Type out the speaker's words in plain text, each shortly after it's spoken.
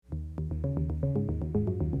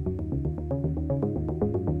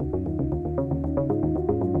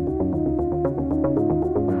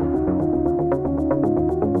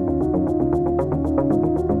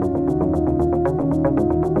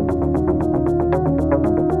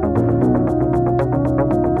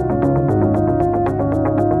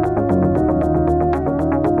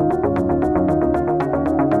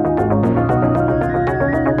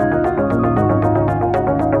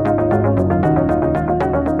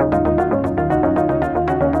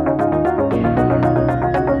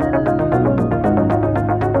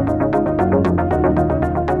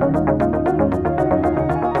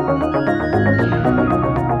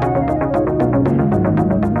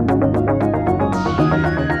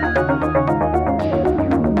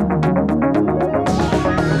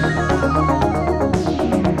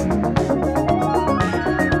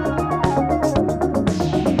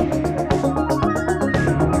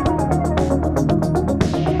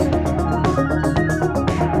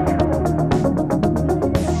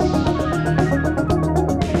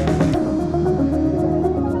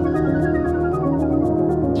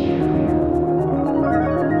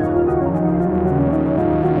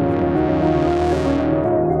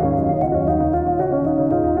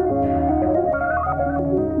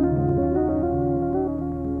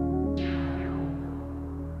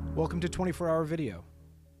Welcome to 24-Hour Video.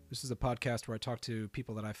 This is a podcast where I talk to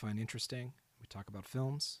people that I find interesting. We talk about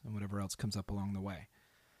films and whatever else comes up along the way.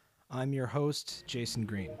 I'm your host, Jason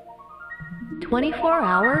Green.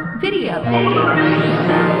 24-Hour Video.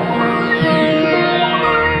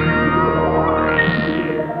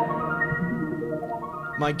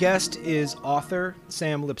 My guest is author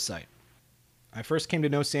Sam Lipsyte. I first came to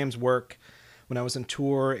know Sam's work when I was on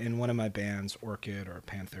tour in one of my bands, Orchid or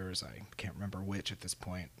Panthers. I can't remember which at this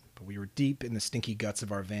point. But we were deep in the stinky guts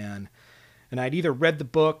of our van, and I'd either read the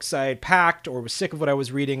books I had packed or was sick of what I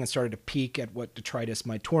was reading and started to peek at what detritus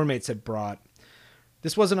my tour mates had brought.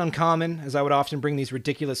 This wasn't uncommon, as I would often bring these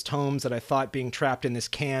ridiculous tomes that I thought being trapped in this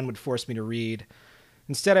can would force me to read.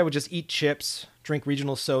 Instead, I would just eat chips, drink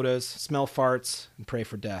regional sodas, smell farts, and pray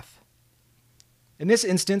for death. In this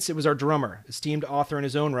instance, it was our drummer, esteemed author in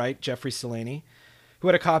his own right, Jeffrey Selene, who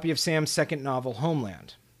had a copy of Sam's second novel,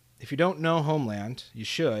 Homeland. If you don't know Homeland, you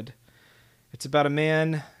should. It's about a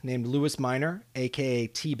man named Lewis Minor, a.k.a.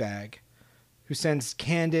 Teabag, who sends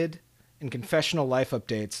candid and confessional life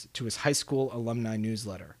updates to his high school alumni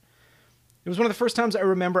newsletter. It was one of the first times I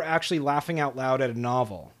remember actually laughing out loud at a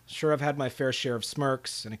novel. Sure, I've had my fair share of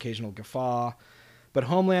smirks, an occasional guffaw, but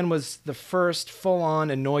Homeland was the first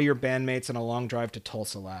full-on annoy your bandmates on a long drive to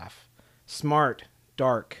Tulsa laugh. Smart,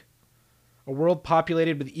 dark, a world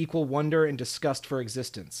populated with equal wonder and disgust for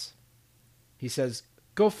existence. He says,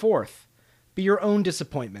 "Go forth. Be your own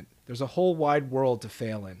disappointment. There's a whole wide world to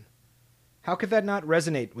fail in." How could that not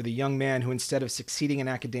resonate with a young man who, instead of succeeding in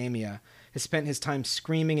academia, has spent his time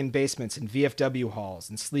screaming in basements and VFW halls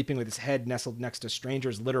and sleeping with his head nestled next to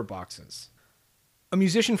strangers' litter boxes? A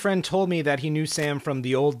musician friend told me that he knew Sam from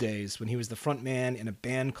the old days when he was the front man in a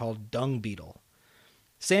band called Dung Beetle.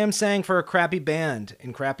 Sam sang for a crappy band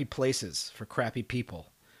in crappy places for crappy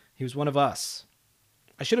people. He was one of us.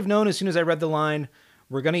 I should have known as soon as I read the line,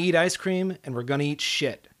 "We're going to eat ice cream and we're going to eat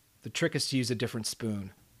shit. The trick is to use a different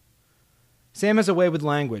spoon." Sam has a way with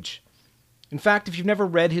language. In fact, if you've never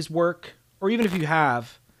read his work, or even if you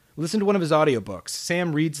have, listen to one of his audiobooks.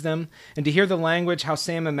 Sam reads them, and to hear the language, how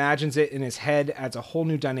Sam imagines it in his head, adds a whole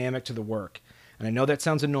new dynamic to the work. And I know that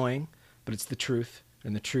sounds annoying, but it's the truth,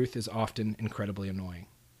 and the truth is often incredibly annoying.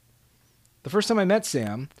 The first time I met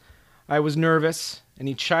Sam, I was nervous, and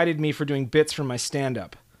he chided me for doing bits from my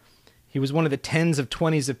stand-up. He was one of the tens of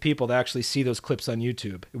 20s of people that actually see those clips on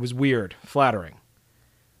YouTube. It was weird, flattering.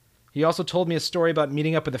 He also told me a story about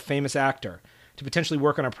meeting up with a famous actor to potentially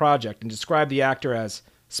work on a project and described the actor as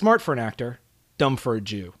smart for an actor, dumb for a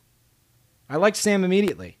Jew. I liked Sam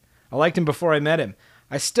immediately. I liked him before I met him.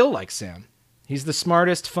 I still like Sam. He's the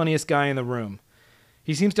smartest, funniest guy in the room.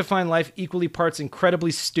 He seems to find life equally parts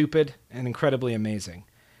incredibly stupid and incredibly amazing.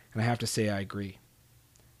 And I have to say I agree.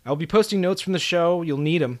 I'll be posting notes from the show. You'll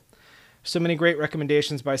need them. So many great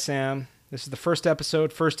recommendations by Sam. This is the first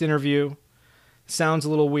episode, first interview. Sounds a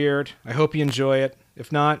little weird. I hope you enjoy it.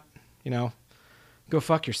 If not, go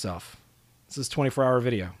fuck yourself. This is 24-Hour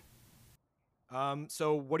Video.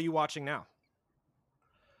 So what are you watching now?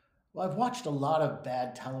 Well, I've watched a lot of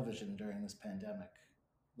bad television during this pandemic,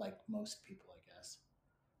 like most people, I guess.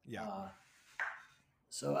 Yeah.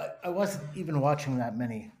 So I wasn't even watching that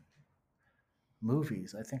many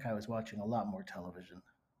movies. I think I was watching a lot more television.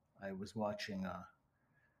 I was watching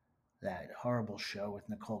that horrible show with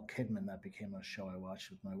Nicole Kidman that became a show I watched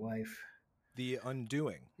with my wife. The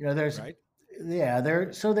Undoing, You know, there's right? yeah,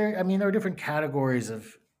 there. I mean, there are different categories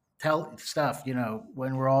of tell stuff. You know,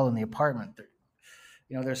 when we're all in the apartment,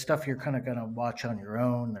 you know, there's stuff you're kind of going to watch on your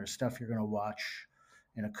own. There's stuff you're going to watch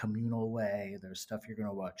in a communal way. There's stuff you're going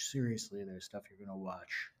to watch seriously. There's stuff you're going to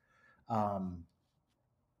watch um,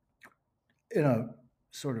 in a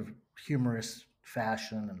sort of humorous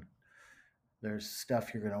fashion, and there's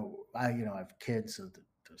stuff you're going to. I have kids, so the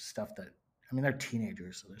stuff that I mean, they're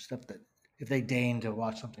teenagers, so there's stuff that if they deign to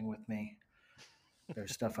watch something with me,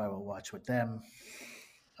 there's stuff I will watch with them.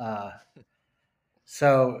 Uh,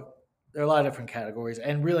 so there are a lot of different categories,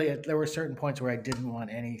 and really, there were certain points where I didn't want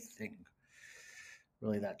anything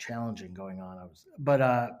really that challenging going on.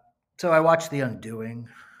 So I watched The Undoing.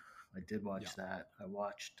 I did Yeah. watch that. I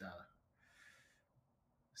watched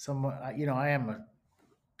some. I am a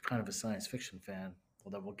kind of a science fiction fan,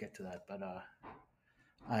 although we'll get to that. But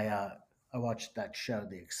I uh, I watched that show,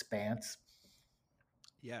 The Expanse,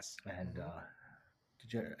 Yes. and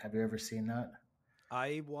Hmm. have you ever seen that?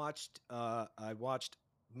 I watched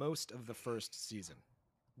most of the first season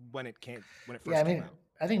when it Yeah, I first came mean, out.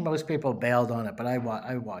 I think most people bailed on it, but I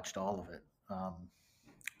watched all of it.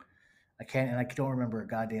 I can't, and I don't remember a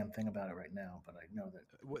goddamn thing about it right now, but I know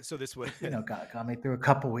that So this was got me through a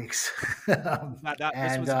couple weeks. that this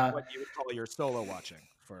And was what you would call your solo watching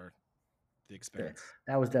for The Expanse.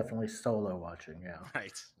 that was definitely solo watching, yeah.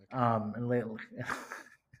 Right. Okay. And lately,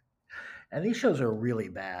 and these shows are really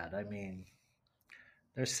bad. I mean,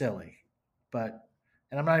 they're silly, but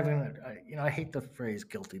and I'm not even. I hate the phrase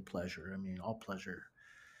 "guilty pleasure." I mean, all pleasure,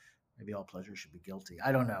 maybe all pleasure should be guilty.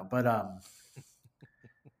 I don't know, but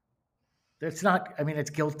it's not. I mean, it's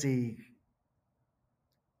guilty.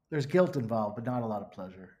 There's guilt involved, but not a lot of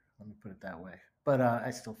pleasure. Let me put it that way. But I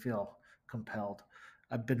still feel compelled.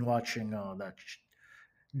 I've been watching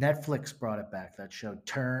Netflix brought it back. That show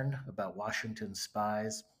Turn about Washington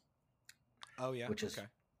spies, Oh yeah. which is Okay.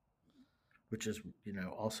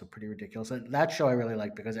 also pretty ridiculous. That show I really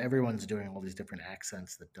like because everyone's doing all these different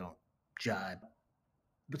accents that don't jibe.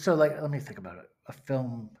 But so like, let me think about it. A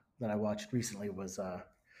film that I watched recently was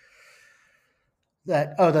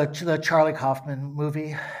the Charlie Kaufman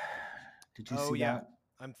movie. Did you Oh see yeah. that?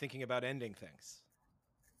 I'm thinking about ending things.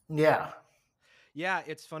 Yeah, Yeah,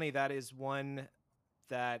 it's funny. That is one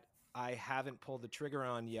that I haven't pulled the trigger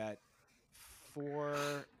on yet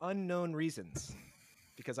for unknown reasons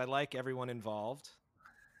because I like everyone involved,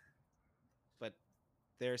 but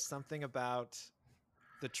there's something about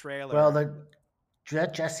the well, trailer. the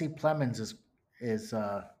Jesse Plemons is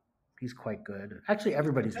he's quite good. Actually, He's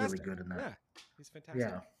everybody's really fantastic. good in that. Yeah, he's fantastic.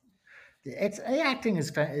 Yeah, it's the acting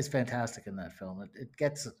is fantastic in that film. It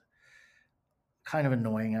gets kind of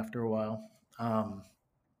annoying after a while. Um,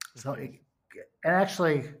 so Hmm. it, and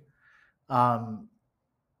actually, um,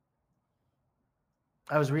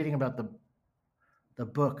 I was reading about the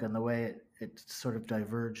book and the way it sort of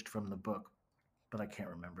diverged from the book, but I can't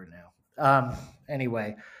remember now.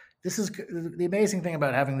 Anyway, this is the amazing thing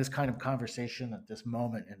about having this kind of conversation at this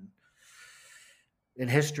moment in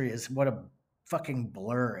history is what a fucking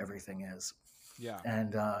blur everything is. Yeah.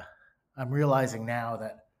 And I'm realizing now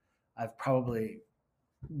that I've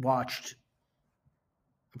watched,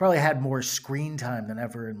 I probably had more screen time than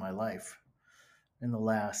ever in my life in the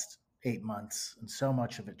last 8 months, and so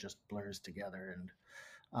much of it just blurs together.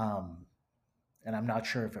 Um, and I'm not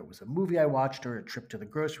sure if it was a movie I watched or a trip to the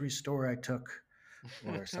grocery store I took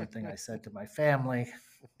or something I said to my family.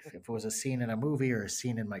 If it was a scene in a movie or a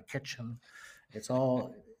scene in my kitchen, it's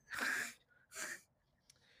all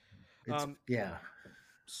it's um, yeah.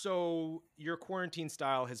 so your quarantine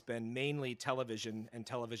style has been mainly television and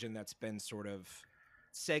television that's been sort of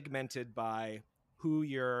segmented by who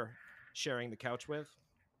you're sharing the couch with.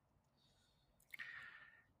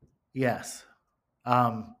 Yes.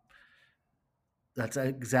 Um, that's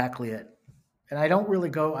exactly it. And I don't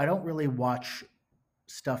really watch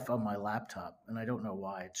stuff on my laptop, and I don't know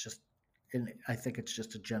why. And I think it's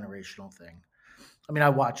just a generational thing. I mean, I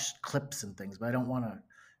watch clips and things, but I don't want to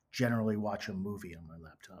generally watch a movie on my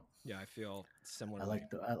laptop. Yeah, I feel similarly.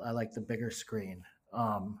 I like the bigger screen.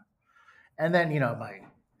 And then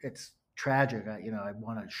it's tragic. I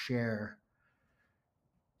want to share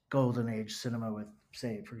golden age cinema with,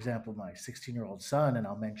 say, for example, my 16-year-old son, and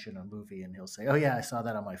I'll mention a movie, and he'll say, "Oh yeah, I saw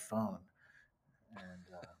that on my phone,"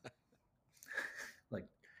 and like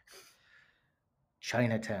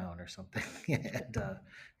Chinatown or something. And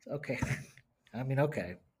okay, I mean,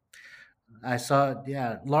 okay. I saw,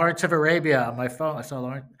 yeah, Lawrence of Arabia on my phone. I saw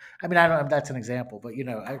Lawrence. I mean, I don't know if that's an example, but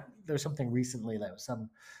there's something recently that was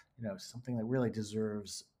something that really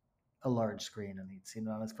deserves a large screen, and he'd seen it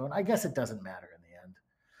on his phone. I guess it doesn't matter in the end.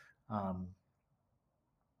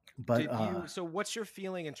 But So what's your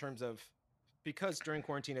feeling in terms of, because during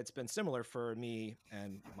quarantine it's been similar for me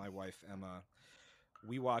and my wife Emma.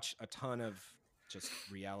 We watch a ton of just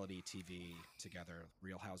reality TV together,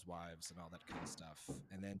 Real Housewives and all that kind of stuff.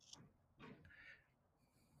 And then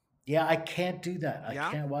yeah, I can't do that. I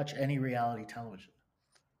yeah, can't watch any reality television.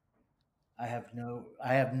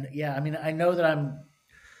 Yeah, I mean, I know that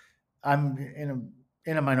I'm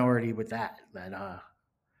in a minority with that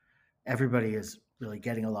everybody is really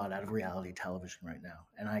getting a lot out of reality television right now,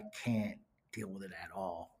 and I can't deal with it at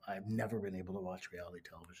all. I've never been able to watch reality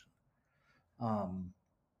television. Um,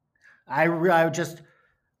 I just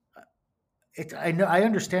I know I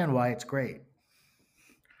understand why it's great,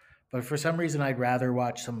 but for some reason I'd rather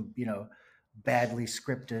watch some badly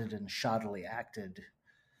scripted and shoddily acted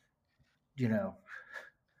you know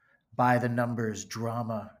by the numbers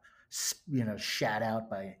drama shat out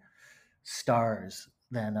by stars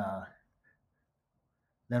than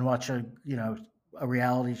watch a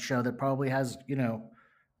reality show that probably has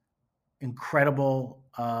incredible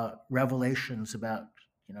revelations about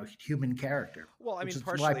human character, well, I which mean, is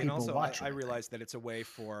why partially, and people also watch I it. I think. realize that it's a way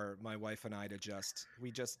for my wife and I to we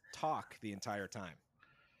just talk the entire time.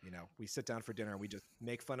 We sit down for dinner and we just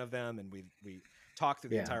make fun of them, and we talk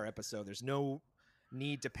through the Yeah, entire episode. There's no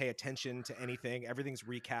need to pay attention to anything. Everything's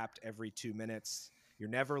recapped every 2 minutes. You're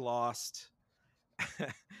never lost.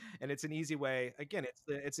 And it's an easy way. Again,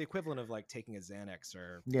 it's the equivalent of like taking a Xanax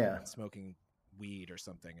or yeah, smoking weed or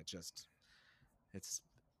something. It's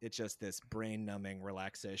it's just this brain numbing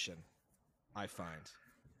relaxation, I find.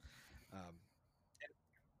 Um,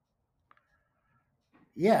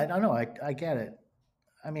 yeah. No, no, I get it.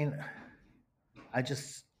 I mean, I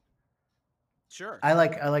just sure, I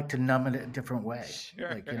like to numb it a different way.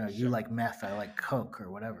 sure, Like you sure. like meth, I like coke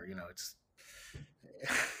or whatever. It's.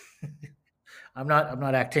 I'm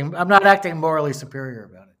not acting morally superior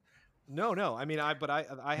about it. No, no. I mean, I have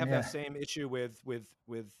that Yeah, same issue with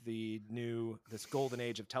this golden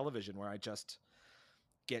age of television where I just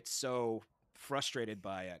get so frustrated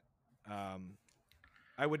by it. Um,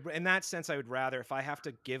 I would, in that sense, I would rather, if I have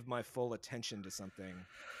to give my full attention to something,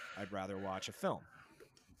 I'd rather watch a film.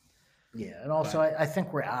 yeah, and also But I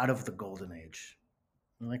think we're out of the golden age.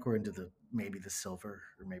 I think we're into the maybe the silver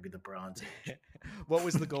or maybe the bronze age. what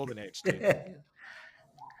was the golden age? Do you think?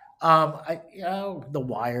 I The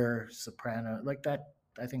Wire, Soprano, like that.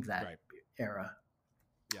 I think that Right. era.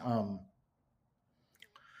 Yeah. Um,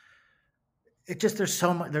 it just there's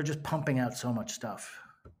so much. They're just pumping out so much stuff.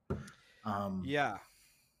 Um, Yeah.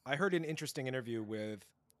 I heard an interesting interview with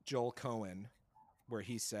Joel Cohen where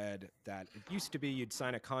he said that it used to be you'd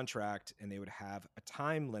sign a contract and they would have a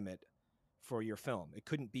time limit for your film. It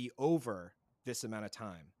couldn't be over this amount of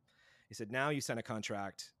time. He said, now you sign a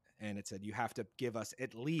contract and it said you have to give us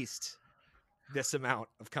at least this amount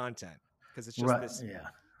of content because it's just right? this Yeah,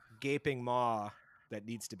 gaping maw that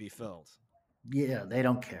needs to be filled. yeah. They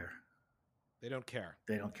don't care. They don't care.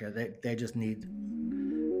 They don't care. They just need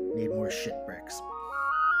more shit bricks.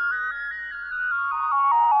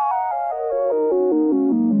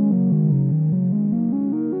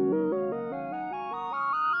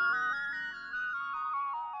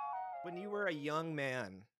 When you were a young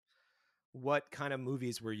man, what kind of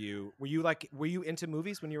movies were you? Were you into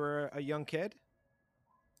movies when you were a young kid?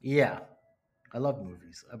 Yeah, I love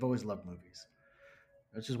movies. I've always loved movies.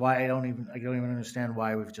 Which is why I don't even understand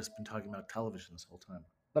why we've just been talking about television this whole time.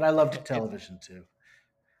 But I loved It's television too.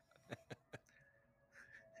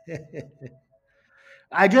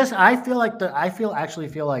 I actually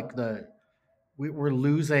feel like we're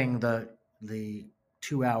losing the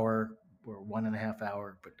 2 hour or 1.5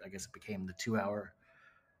 hour, but I guess it became the 2 hour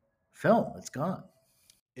film. It's gone.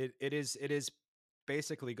 it is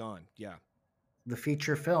basically gone. Yeah. The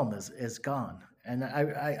feature film is gone. And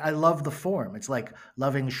I love the form. It's like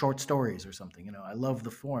loving short stories or something. I love the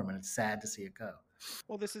form, and it's sad to see it go.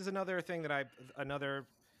 Well, this is another thing that another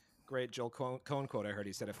great Joel Cohen quote I heard.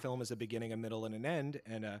 He said, "A film is a beginning, a middle, and an end,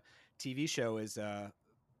 and a TV show is a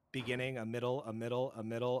beginning, a middle, a middle, a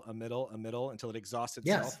middle, a middle, a middle, until it exhausts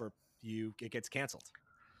Yes. itself or it gets canceled."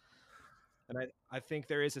 And I think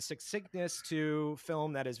there is a succinctness to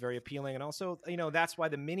film that is very appealing, and also that's why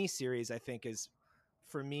the miniseries I think is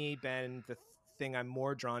for me been the thing I'm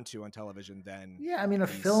more drawn to on television than Yeah, I mean, a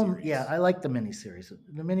the film. Yeah, series. I like the miniseries.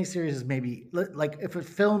 The miniseries is maybe like if a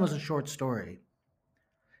film is a short story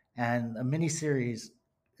and a miniseries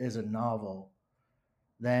is a novel,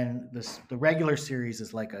 then the regular series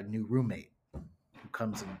is like a new roommate who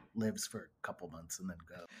comes and lives for a couple months and then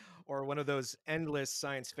goes. Or one of those endless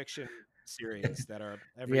science fiction series that are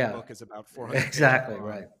every Yeah, book is about 400 pages exactly long,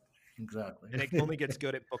 right. Exactly. and it only gets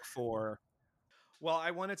good at book 4. Well,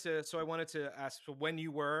 I wanted to ask, so when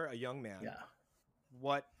you were a young man, Yeah.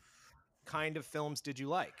 what kind of films did you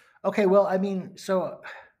like? Okay. Well, I mean, so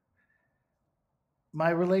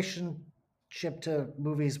my relationship to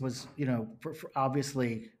movies was, for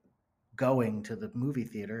obviously going to the movie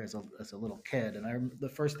theater as a little kid. And the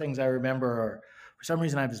first things I remember are, for some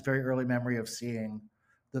reason, I have this very early memory of seeing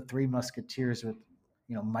The Three Musketeers with,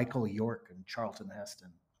 Michael York and Charlton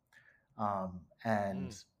Heston.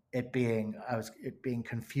 And Mm. it being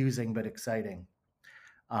confusing but exciting.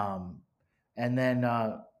 And then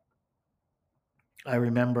I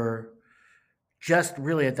remember just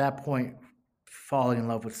really at that point falling in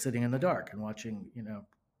love with Sitting in the Dark and watching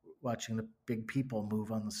the big people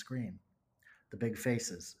move on the screen, the big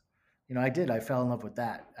faces. I fell in love with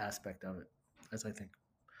that aspect of it, as I think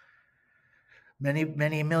many,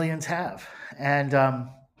 many millions have. And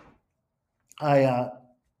I,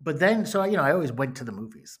 but then, so, I always went to the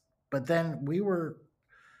movies, but then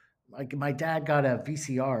like, my dad got a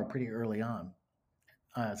VCR pretty early on,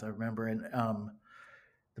 as I remember. And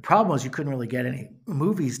the problem was you couldn't really get any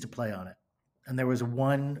movies to play on it. And there was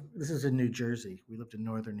this is in New Jersey. We lived in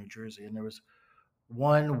northern New Jersey, and there was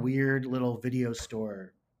one weird little video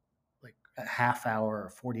store, like a half hour or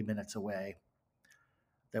 40 minutes away,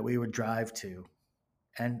 that we would drive to.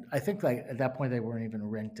 And I think, like, at that point they weren't even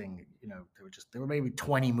renting, there were maybe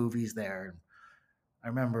 20 movies there. And I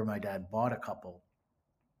remember my dad bought a couple.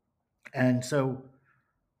 And so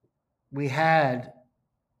we had,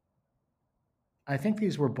 I think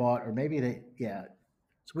these were bought, or maybe yeah.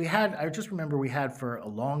 So I just remember we had for a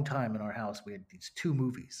long time in our house, we had these two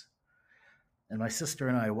movies. And my sister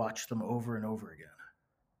and I watched them over and over again.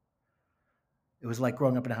 It was like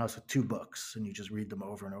growing up in a house with two books, and you just read them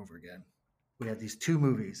over and over again. We had these two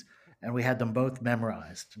movies, and we had them both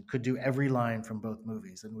memorized and could do every line from both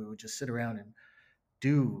movies. And we would just sit around and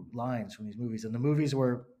do lines from these movies. And the movies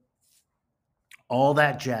were All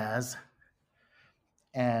That Jazz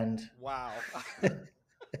and Wow.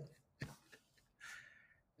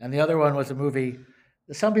 and the other one was a movie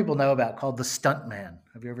that some people know about called The Stuntman.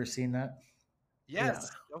 Have you ever seen that?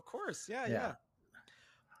 Yes, of course. Yeah. Yeah.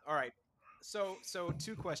 All right. So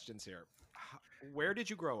two questions here. Where did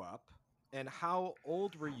you grow up, and how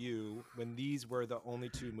old were you when these were the only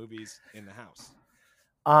two movies in the house?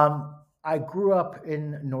 I grew up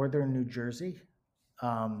in northern New Jersey,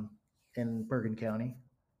 in Bergen County,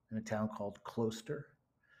 in a town called Closter.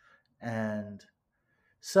 And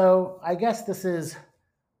so I guess this is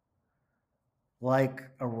like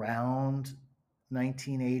around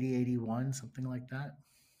 1980, 81, something like that.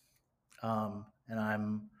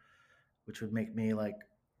 Which would make me like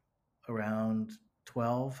around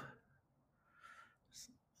 12.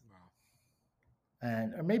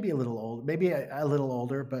 Wow. Or maybe a little old, maybe a little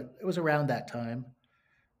older, but it was around that time.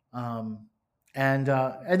 And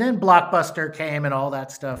then Blockbuster came and all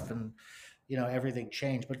that stuff, and everything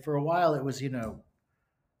changed. But for a while, it was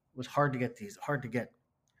hard to get these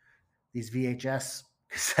VHS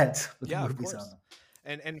cassettes with movies on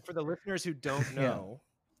them. And for the listeners who don't know,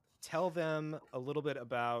 tell them a little bit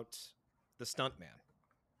about The Stuntman.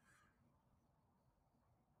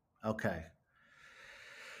 Okay.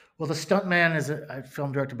 Well, The Stuntman is a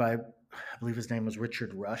film directed by, I believe his name was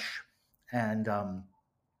Richard Rush, and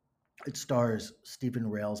it stars Stephen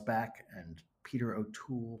Railsback and Peter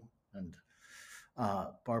O'Toole and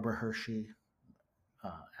Barbara Hershey,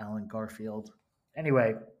 Alan Garfield.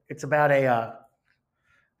 Anyway, it's about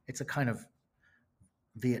it's a kind of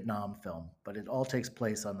Vietnam film, but it all takes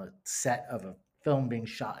place on the set of a film being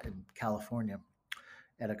shot in California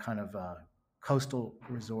at a kind of coastal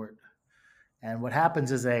resort. And what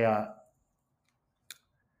happens is a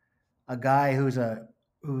guy who is a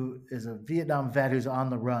Vietnam vet who's on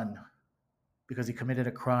the run because he committed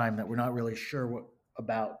a crime that we're not really sure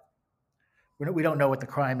about. We don't know what the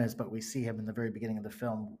crime is, but we see him in the very beginning of the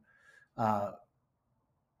film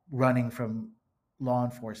running from law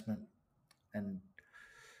enforcement and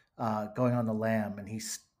going on the lam, and he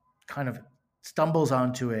kind of stumbles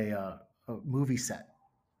onto a movie set,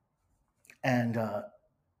 and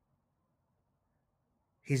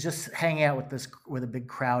he's just hanging out with a big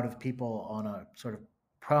crowd of people on a sort of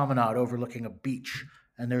promenade overlooking a beach,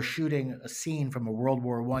 and they're shooting a scene from a World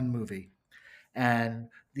War I movie, and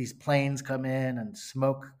these planes come in and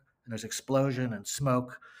smoke, and there's explosion and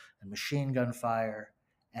smoke and machine gun fire,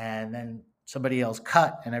 and then somebody yells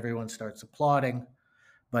cut, and everyone starts applauding.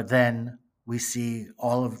 But then we see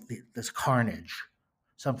all of this carnage.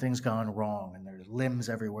 Something's gone wrong, and there's limbs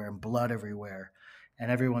everywhere and blood everywhere, and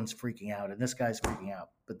everyone's freaking out, and this guy's freaking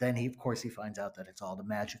out. But then he finds out that it's all the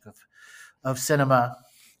magic of cinema,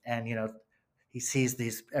 and he sees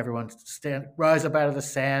these everyone rise up out of the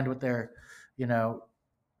sand with their, you know,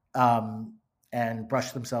 um, and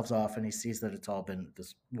brush themselves off, and he sees that it's all been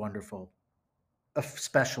this wonderful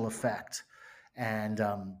special effect. And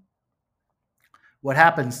what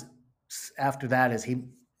happens after that is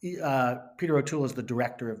Peter O'Toole is the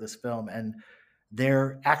director of this film, and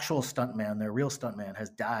their actual stuntman, their real stuntman, has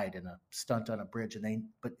died in a stunt on a bridge.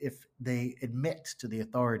 But if they admit to the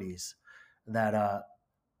authorities that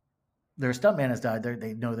their stuntman has died,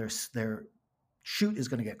 they know their shoot is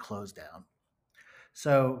going to get closed down.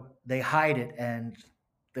 So they hide it, and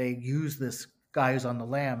they use this guy who's on the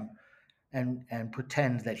lam and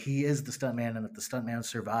pretend that he is the stuntman and that the stuntman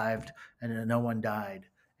survived and that no one died.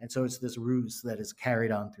 And so it's this ruse that is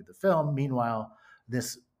carried on through the film. Meanwhile,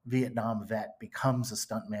 this Vietnam vet becomes a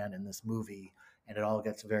stuntman in this movie, and it all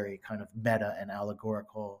gets very kind of meta and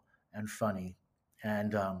allegorical and funny.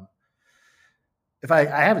 And if I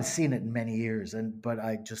haven't seen it in many years, but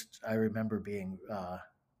I remember being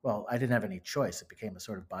well, I didn't have any choice. It became a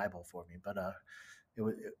sort of Bible for me, but it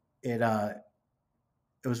was it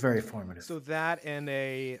it was very formative. So that and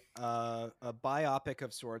a biopic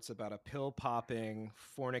of sorts about a pill popping,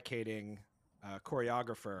 fornicating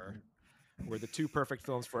choreographer were the two perfect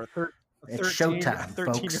films for It's showtime,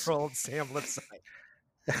 13-year-old Sam Lipsyte.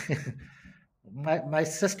 My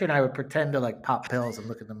sister and I would pretend to like pop pills and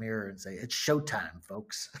look in the mirror and say, "It's showtime,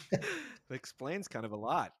 folks." That explains kind of a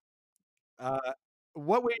lot.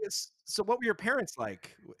 What were your parents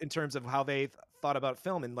like in terms of how they thought about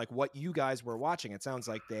film and like what you guys were watching? It sounds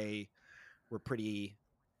like they were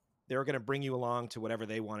going to bring you along to whatever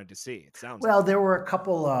they wanted to see. It sounds Well, there were a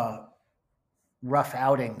couple rough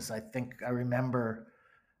outings. I think I remember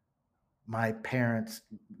my parents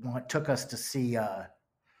took us to see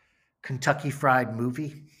Kentucky Fried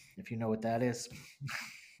Movie, if you know what that is.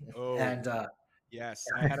 Oh, and yes,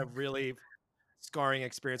 I had a really scarring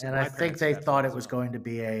experience. And I think they thought it was going to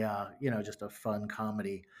be a just a fun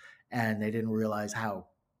comedy, and they didn't realize how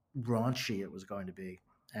raunchy it was going to be.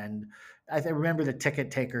 And I remember the ticket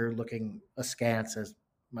taker looking askance as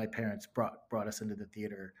my parents brought us into the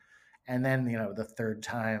theater, and then the third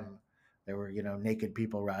time there were naked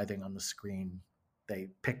people writhing on the screen.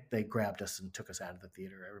 They grabbed us and took us out of the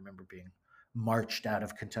theater. I remember being marched out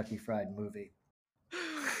of Kentucky Fried Movie.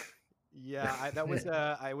 Yeah,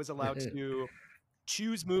 I was allowed to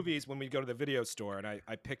choose movies when we go to the video store, and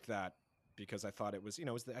I picked that because I thought it was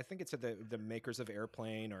I think it said the makers of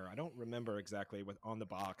Airplane, or I don't remember exactly what on the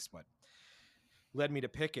box, but led me to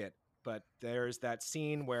pick it. But there's that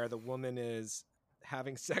scene where the woman is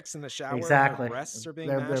having sex in the shower. Exactly. And her breasts are being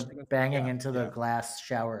they're banging into the glass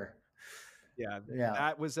shower. Yeah.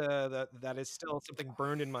 That was that is still something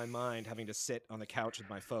burned in my mind, having to sit on the couch with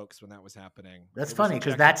my folks when that was happening. That's funny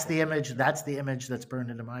because that's the image that's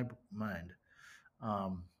burned into my mind.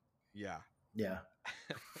 Yeah.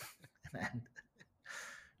 And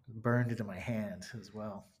burned into my hand as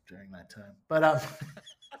well during that time. But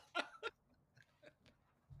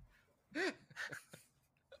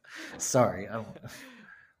sorry,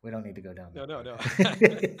 we don't need to go down there. No.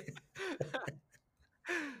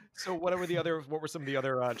 So what were some of the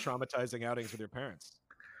other traumatizing outings with your parents?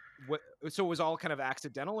 So it was all kind of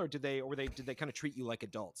accidental, or did they kind of treat you like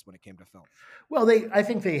adults when it came to film? Well, I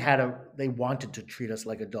think they wanted to treat us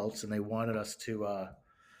like adults, and they wanted us to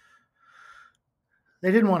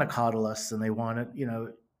they didn't want to coddle us, and they wanted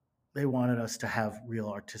us to have real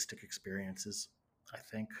artistic experiences, I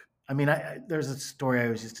think. I mean, there's a story I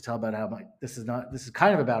always used to tell about how this is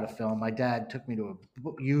kind of about a film. My dad took me to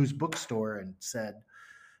a used bookstore and said,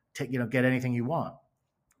 get anything you want.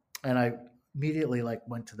 And I immediately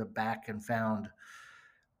went to the back and found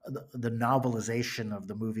the novelization of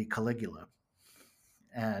the movie Caligula.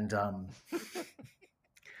 And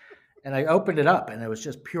and I opened it up, and it was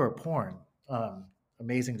just pure porn.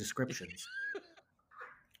 Amazing descriptions.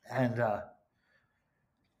 And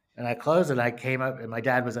I closed it. I came up, and my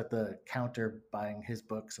dad was at the counter buying his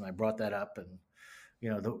books, and I brought that up, and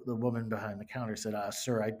the woman behind the counter said,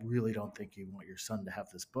 "Sir, I really don't think you want your son to have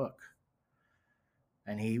this book."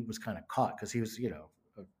 And he was kind of caught because he was,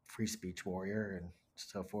 a free speech warrior and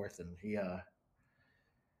so forth, and he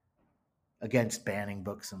against banning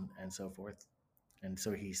books and so forth. And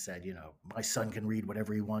so he said, my son can read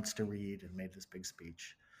whatever he wants to read, and made this big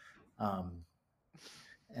speech. And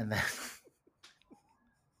then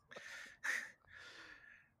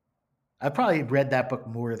I probably read that book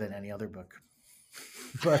more than any other book.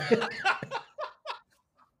 But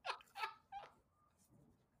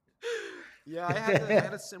yeah, I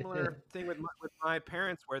had a similar thing with my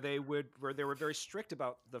parents where they were very strict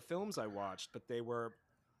about the films I watched, but they were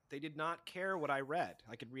They did not care what I read.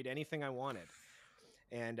 I could read anything I wanted.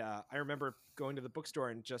 And I remember going to the bookstore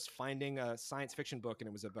and just finding a science fiction book, and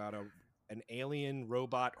it was about an alien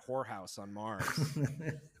robot whorehouse on Mars,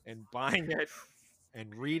 and buying it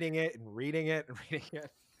and reading it and reading it and reading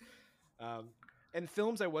it. Um, and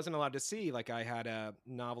films I wasn't allowed to see, like I had a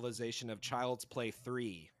novelization of Child's Play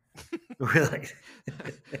 3. Really?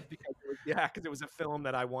 Because it was a film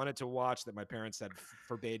that I wanted to watch that my parents had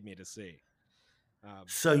forbade me to see.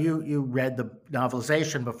 So you read the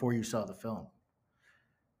novelization before you saw the film?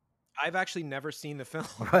 I've actually never seen the film.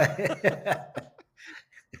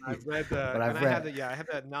 I've read But and I've I read. had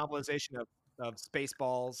the novelization of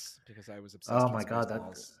Spaceballs because I was Oh obsessed with my God,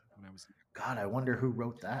 Spaceballs when I was. God, I wonder who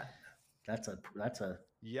wrote that. That's a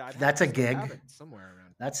Yeah, that's a still have gig. it somewhere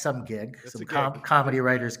around. That's some gig, It's some a gig. comedy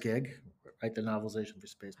writer's gig. Write the novelization for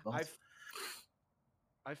Spaceballs.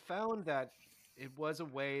 I found that it was a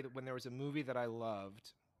way that when there was a movie that I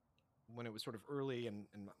loved, when it was sort of early and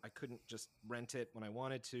I couldn't just rent it when I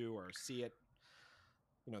wanted to or see it,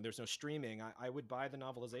 there's no streaming, I would buy the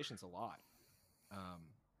novelizations a lot.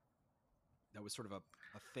 That was sort of a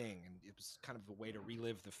thing, and it was kind of a way to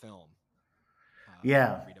relive the film.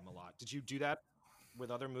 Yeah. Read them a lot. Did you do that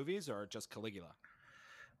with other movies or just Caligula?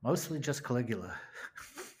 Mostly just Caligula.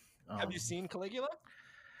 Have you seen Caligula?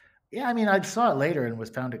 Yeah, I mean, I saw it later and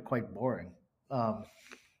found it quite boring.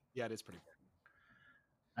 Yeah, it is pretty boring.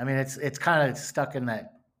 I mean, it's kind of stuck in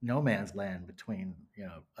that no man's land between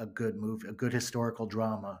a good movie, a good historical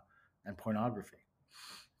drama, and pornography.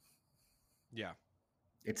 Yeah,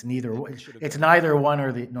 it's neither. It's been. Neither one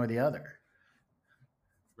nor the other.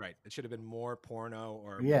 Right. It should have been more porno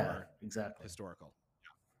or more exactly historical.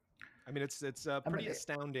 Yeah. I mean, it's pretty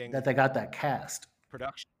astounding that they got that cast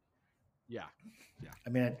production. Yeah, yeah. I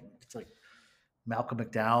mean, it's like Malcolm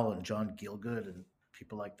McDowell and John Gielgud and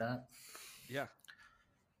people like that. Yeah,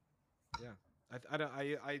 yeah.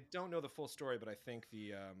 I don't know the full story, but I think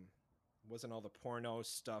the wasn't all the porno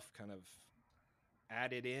stuff kind of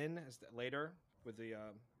added in later with the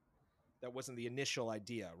that wasn't the initial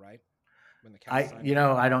idea, right? When the cast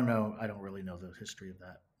I don't know. I don't really know the history of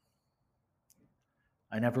that.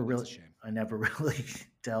 I never really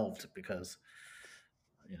delved because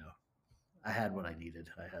I had what I needed.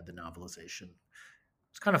 I had the novelization.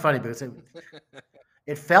 It's kind of funny because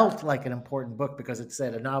it felt like an important book because it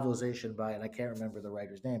said a novelization by, and I can't remember the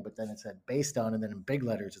writer's name, but then it said based on, and then in big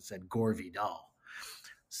letters it said Gore Vidal.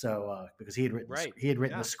 So because he had written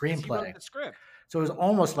the screenplay, he wrote the script. So it was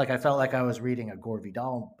almost like I felt like I was reading a Gore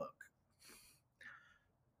Vidal book,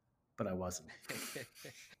 but I wasn't.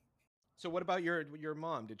 So what about your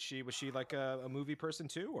mom? Was she like a movie person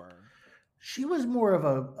too, or? She was more of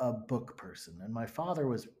a book person, and my father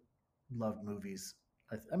loved movies.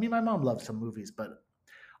 I mean, my mom loved some movies, but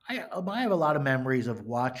I have a lot of memories of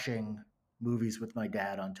watching movies with my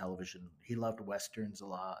dad on television. He loved westerns a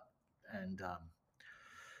lot, and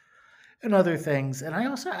other things. And I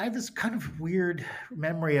have this kind of weird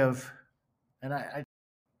memory of, and I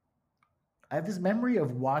have this memory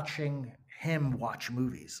of watching him watch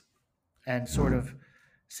movies, and sort of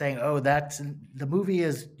saying, "Oh, the movie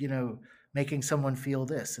is making someone feel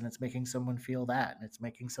this, and it's making someone feel that, and it's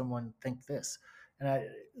making someone think this." And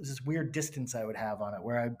there's this weird distance I would have on it,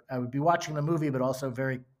 where I would be watching the movie, but also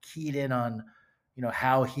very keyed in on,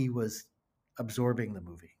 how he was absorbing the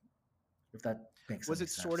movie. If that makes sense. Was it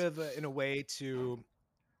sort of in a way to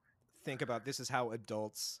think about this is how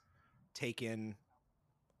adults take in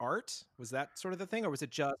art? Was that sort of the thing, or was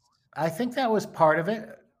it just? I think that was part of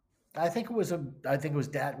it. I think it was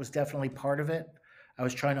that was definitely part of it. I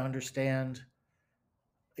was trying to understand,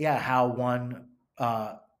 how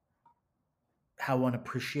one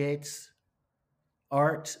appreciates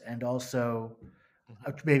art, and also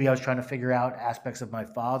maybe I was trying to figure out aspects of my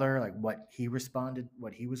father, like what he was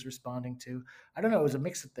responding to. I don't know. It was a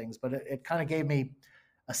mix of things, but it kind of gave me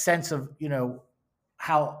a sense of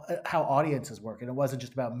how audiences work, and it wasn't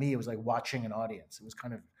just about me. It was like watching an audience. It was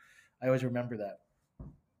kind of, I always remember that.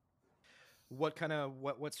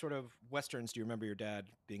 What sort of westerns do you remember your dad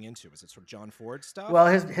being into? Was it sort of John Ford stuff? Well,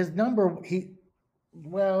 his number he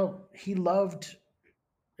loved,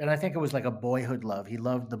 and I think it was like a boyhood love. He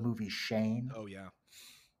loved the movie Shane. Oh yeah.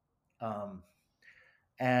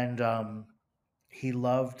 He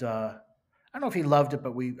loved. I don't know if he loved it,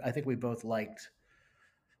 but I think we both liked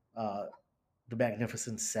The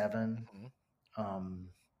Magnificent Seven. Mm-hmm.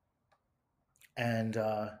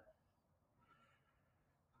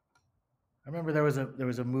 I remember there was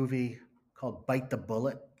a movie called Bite the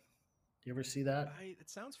Bullet. Do you ever see that? It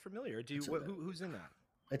sounds familiar. Who's in that?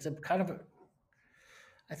 It's a kind of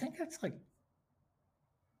I think it's like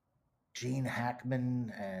Gene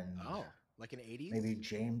Hackman and Oh, like in the 80s? maybe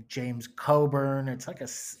James Coburn. It's like a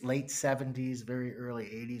late 70s, very early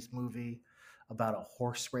 80s movie about a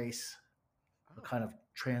horse race, a Oh, kind of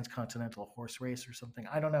transcontinental horse race or something.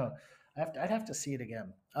 I don't know. I'd have to see it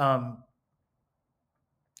again. But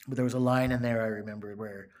there was a line in there I remember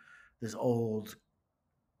where this old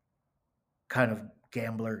kind of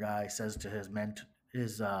gambler guy says to his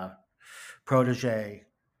protege,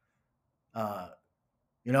 uh,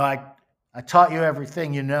 you know, I taught you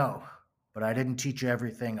everything you know, but I didn't teach you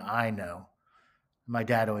everything I know. My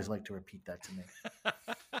dad always liked to repeat that to me.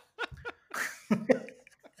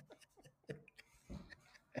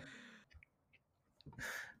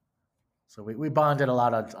 So we bonded a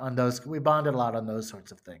lot on those. We bonded a lot on those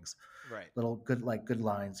sorts of things. right. Little good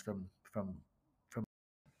lines from.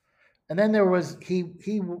 And then there was he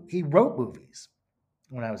wrote movies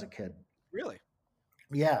when I was a kid. Really?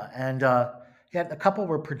 Yeah, and he had a couple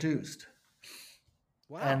were produced,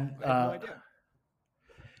 Wow, and I had no idea.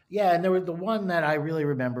 yeah, and there was the one that I really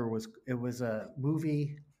remember was it was a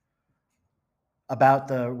movie about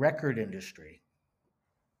the record industry,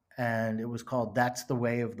 and it was called "That's the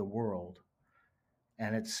Way of the World,"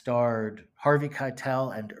 and it starred Harvey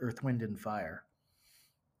Keitel and Earth, Wind, and Fire.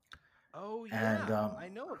 Oh And yeah, I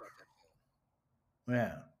know about that.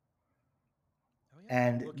 yeah, Oh yeah, I'm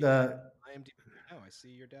and looking at the IMDb now. I see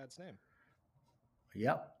your dad's name.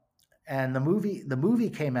 yep, and the movie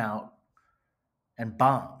came out and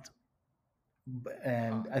bombed, Huh.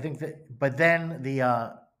 and I think that, but then the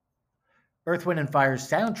Earth, Wind, and Fire's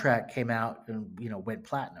soundtrack came out and went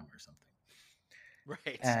platinum or something,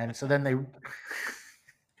 Right. and so then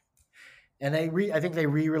I think they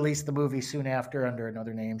re-released the movie soon after under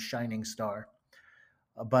another name, Shining Star,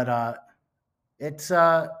 but it's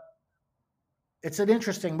uh it's an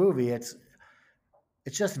interesting movie. It's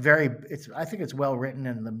just very it's I think it's well written,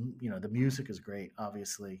 and the music is great,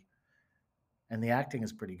 obviously, and the acting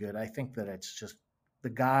is pretty good. I think that it's just the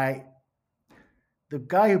guy the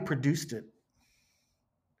guy who produced it,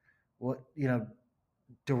 what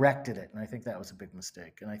directed it, and I think that was a big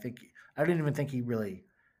mistake. And I didn't even think he really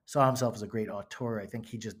saw himself as a great auteur. I think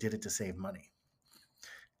he just did it to save money,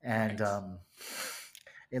 and Right.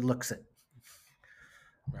 it looks it.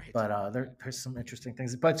 Right. But there's some interesting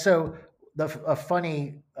things. But so a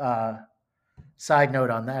funny side note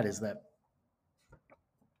on that is that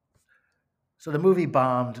so the movie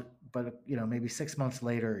bombed, but maybe 6 months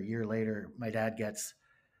later, a year later, my dad gets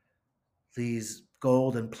these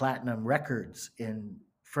gold and platinum records in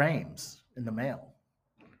frames in the mail.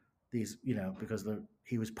 These, because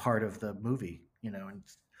he was part of the movie,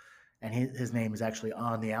 and his name is actually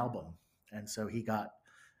on the album, and so he got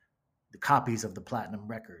the copies of the platinum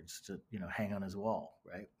records to hang on his wall,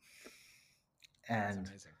 right? That's And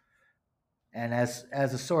amazing.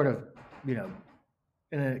 as a sort of you know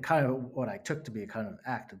in a kind of what I took to be a kind of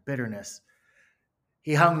act of bitterness,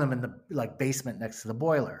 he hung them in the basement next to the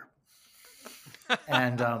boiler.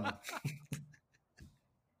 And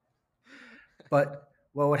but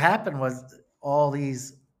what would happen was all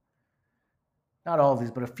these, not all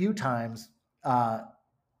these, but a few times, uh,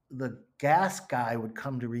 the gas guy would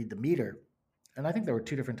come to read the meter, and I think there were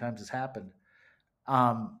two different times this happened,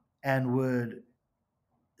 and would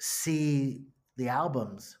see the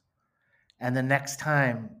albums, and the next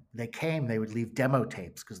time they came, they would leave demo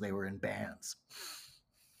tapes because they were in bands.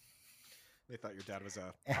 They thought your dad was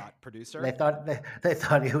a hot They producer. thought they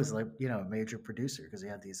thought he was like a major producer because he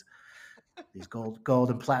had these gold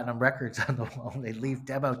and platinum records on the wall. And they leave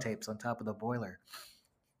demo tapes on top of the boiler.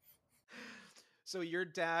 So your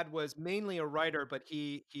dad was mainly a writer, but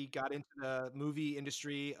he got into the movie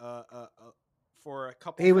industry for a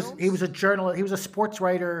couple He was films. a journalist. He was a sports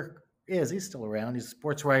writer. He's still around. He's a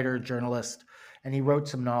sports writer, journalist, and he wrote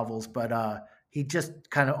some novels. But he just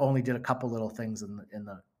kind of only did a couple little things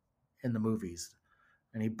in the movies.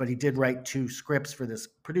 But he did write two scripts for this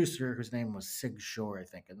producer whose name was Sig Shore, I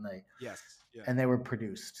think, Yes. Yeah. and they were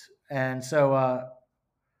produced. And so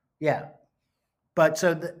yeah, but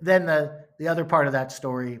so then the other part of that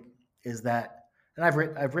story is that, and I've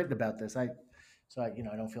written about this. I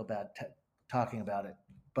don't feel bad talking about it,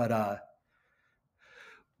 but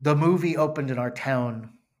the movie opened in our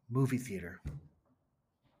town movie theater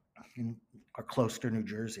in our Closter, New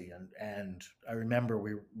Jersey, and I remember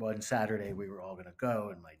one Saturday we were all going to go,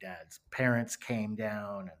 and my dad's parents came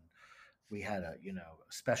down, and we had a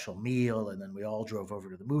special meal, and then we all drove over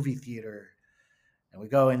to the movie theater, and we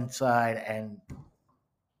go inside, and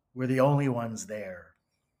we're the only ones there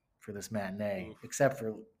for this matinee, Oof. except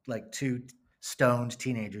for like two stoned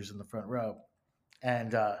teenagers in the front row.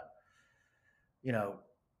 And, you know,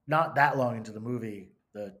 not that long into the movie,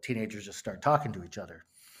 the teenagers just start talking to each other,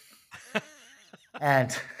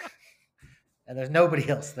 and and there's nobody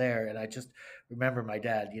else there. And I just remember my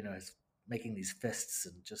dad, is making these fists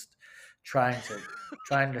and just trying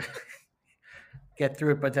to get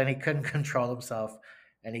through it, but then he couldn't control himself.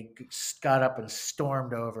 And he got up and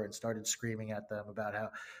stormed over and started screaming at them about how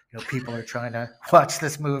people are trying to watch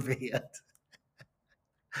this movie,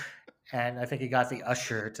 and I think he got the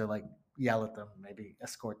usher to like yell at them, maybe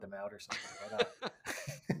escort them out or something.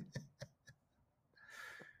 But,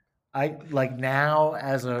 I like now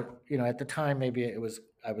as a at the time maybe I was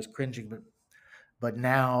cringing, but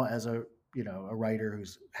now as a writer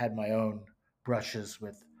who's had my own brushes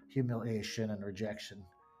with humiliation and rejection,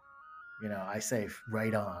 I say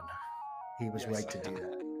right on. He was Yes. right to do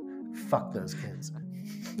that. Fuck those kids.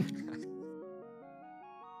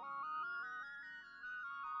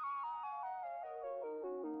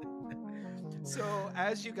 So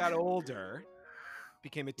as you got older,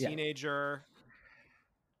 became a Yeah. teenager,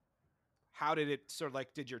 how did it sort of like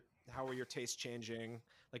how were your tastes changing?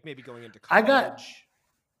 Like maybe going into I got college?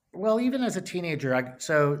 well, even as a teenager,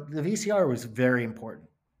 so the VCR was very important,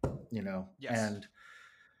 Yes. and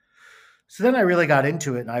so then I really got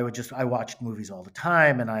into it, and I watched movies all the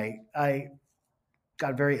time, and I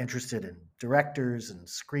got very interested in directors and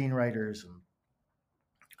screenwriters,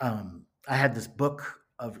 and I had this book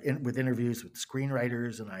with interviews with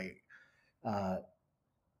screenwriters, and uh,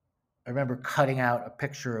 I remember cutting out a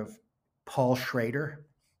picture of Paul Schrader,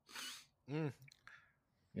 Mm,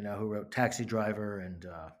 who wrote Taxi Driver and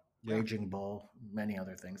yeah. Raging Bull, many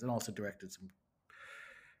other things, and also directed some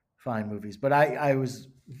fine movies. But I was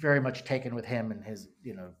very much taken with him and his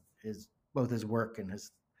both his work and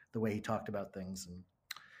the way he talked about things.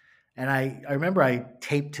 And I remember I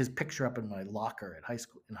taped his picture up in my locker at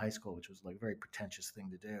high school, which was like a very pretentious thing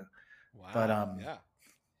to do. But Wow. Yeah.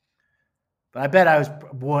 but I bet I was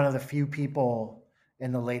one of the few people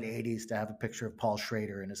in the late '80s to have a picture of Paul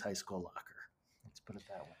Schrader in his high school locker. Let's put it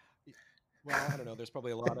that Well, I don't know. There's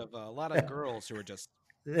probably a lot of girls who are just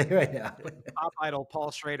way. putting pop idol Paul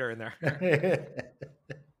Schrader in there.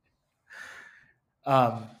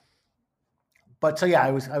 um, but so yeah,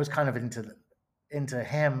 I was kind of into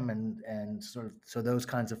him and sort of so those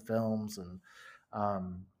kinds of films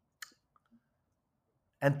um,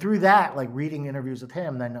 and through that, like reading interviews with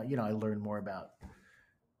him, then I learned more about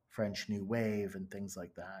French New Wave and things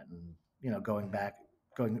like that, and going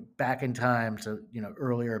back in time to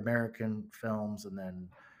earlier American films, and then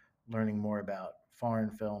learning more about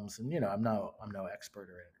foreign films. And I'm no expert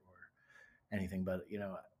or anything, but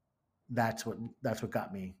that's what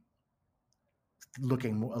got me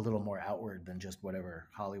looking a little more outward than just whatever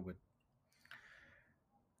Hollywood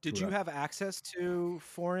Did threw you up. have access to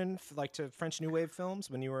like to French New Wave films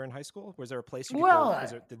when you were in high school? Was there a place you could go? Well,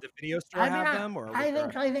 Did the video store I mean, have them, or was there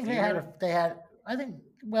a I think theater? they had. I think.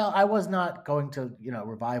 Well, I was not going to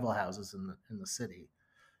revival houses in the city.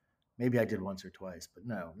 Maybe I did once or twice, but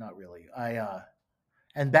no, not really.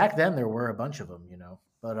 And back then there were a bunch of them,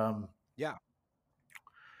 but Yeah.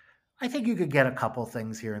 I think you could get a couple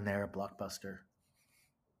things here and there at Blockbuster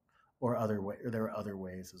or there are other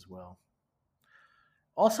ways as well.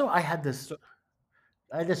 Also, So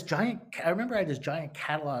I remember I had this giant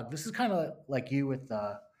catalog. This is kind of like you with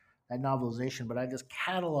that novelization, but I had this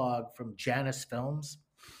catalog from Janus Films,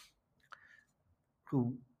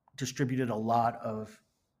 who distributed a lot of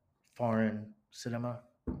foreign cinema,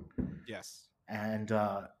 yes. and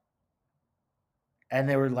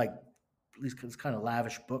they were like at least this kind of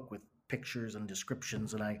lavish book with pictures and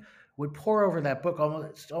descriptions, and I would pour over that book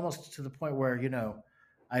almost to the point where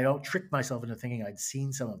I don't trick myself into thinking I'd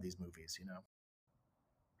seen some of these movies.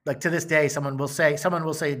 Like to this day, someone will say,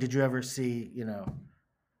 "Did you ever see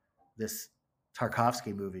this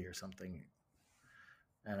Tarkovsky movie or something?"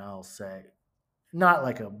 And I'll say, not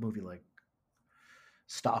like a movie like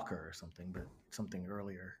Stalker or something, but something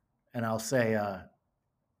earlier. And I'll say,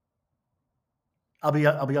 I'll be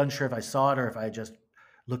unsure if I saw it or if I just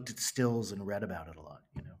looked at stills and read about it a lot.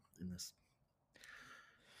 In this.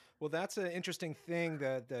 Well, that's an interesting thing,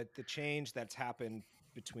 the change that's happened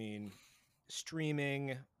between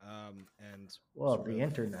streaming and Well, sort the of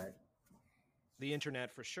internet. the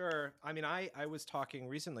internet for sure. I mean, I was talking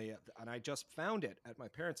recently, and I just found it at my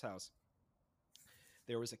parents' house.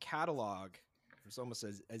 There was a catalog. It was almost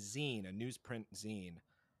a zine, a newsprint zine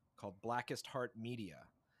called Blackest Heart Media,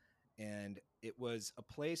 and it was a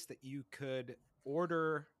place that you could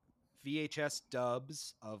order VHS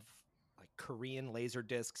dubs of like Korean laser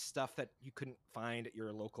discs, stuff that you couldn't find at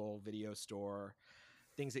your local video store,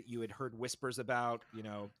 things that you had heard whispers about,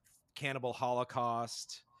 Cannibal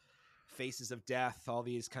Holocaust, Faces of Death, all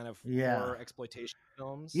these kind of Yeah. war exploitation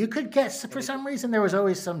films. You could get, And for they some reason, there was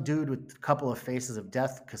always some dude with a couple of Faces of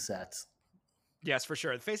Death cassettes. Yes, for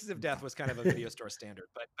sure. The Faces of Death was kind of a video store standard,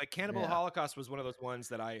 but Cannibal Yeah. Holocaust was one of those ones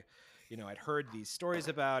that I'd heard these stories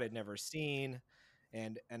about, I'd never seen,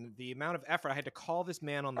 and the amount of effort I had to call this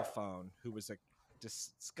man on the phone who was a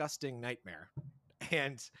disgusting nightmare,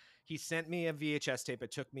 and he sent me a VHS tape.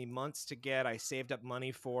 It took me months to get. I saved up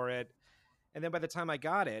money for it, and then by the time I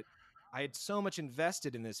got it, I had so much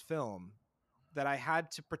invested in this film that I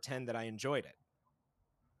had to pretend that I enjoyed it.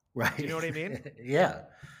 Right. Do you know what I mean? Yeah.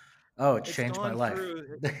 Oh, it It's changed my gone life.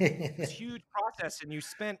 through this huge process, and you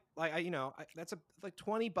spent that's like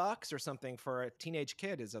 $20 or something for a teenage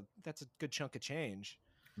kid that's a good chunk of change.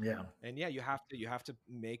 Yeah. And yeah, you have to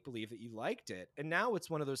make believe that you liked it. And now it's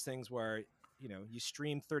one of those things where you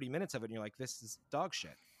stream 30 minutes of it and you're like, this is dog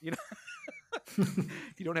shit. You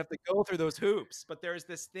don't have to go through those hoops. But there's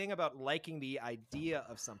this thing about liking the idea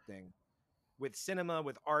of something with cinema,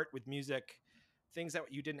 with art, with music, things that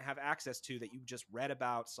you didn't have access to, that you just read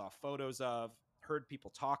about, saw photos of, heard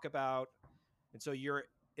people talk about. And so you're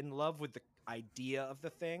in love with the idea of the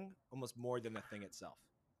thing almost more than the thing itself.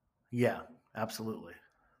 Yeah, absolutely.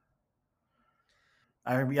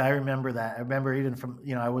 I remember that. I remember even from,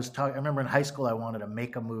 I remember in high school, I wanted to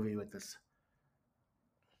make a movie with this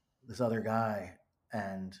other guy.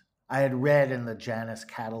 And I had read in the Janus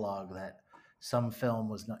catalog that some film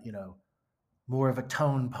was not, more of a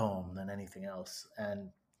tone poem than anything else. And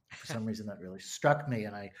for some reason that really struck me.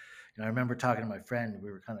 And I remember talking to my friend, we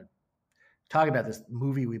were kind of talking about this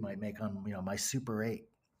movie we might make on, my Super 8.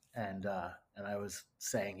 And I was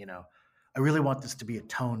saying, I really want this to be a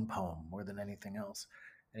tone poem more than anything else.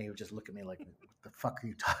 And he would just look at me like, what the fuck are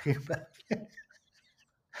you talking about?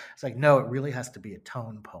 It's like, no, it really has to be a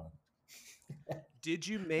tone poem. Did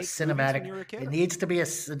you make cinematic when you were a kid? It needs to be a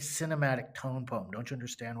cinematic tone poem. Don't you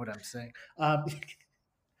understand what I'm saying?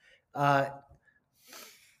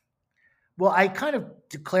 Well, I kind of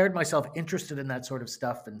declared myself interested in that sort of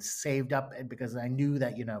stuff and saved up, because I knew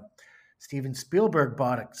that, Steven Spielberg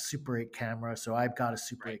bought a Super 8 camera, so I've got a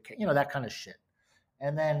Super 8 camera, that kind of shit.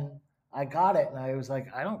 And then I got it, and I was like,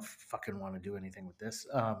 I don't fucking want to do anything with this.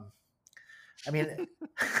 I mean,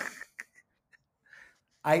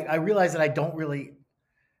 I realized that I didn't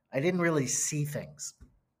really see things.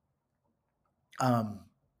 I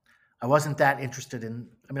wasn't that interested in.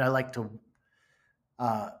 I mean, I like to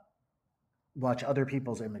watch other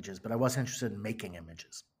people's images, but I wasn't interested in making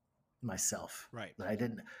images myself. Right. I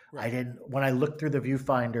didn't. When I looked through the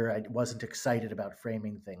viewfinder, I wasn't excited about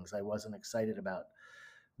framing things. I wasn't excited about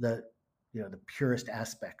the purest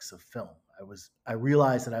aspects of film. I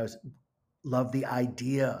realized that I loved the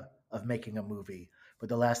idea of making a movie, but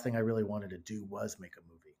the last thing I really wanted to do was make a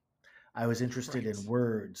movie. I was interested in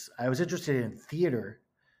words. I was interested in theater,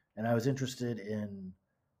 and I was interested in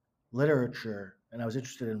literature, and I was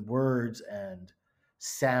interested in words and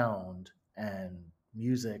sound and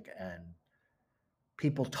music and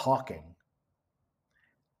people talking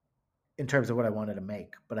in terms of what I wanted to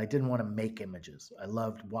make. But I didn't want to make images. I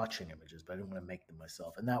loved watching images, but I didn't want to make them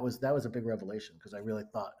myself. And that was a big revelation, because I really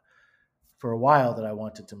thought for a while that I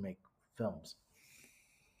wanted to make films.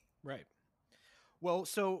 Right. Well,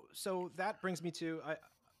 so that brings me to,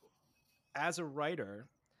 as a writer,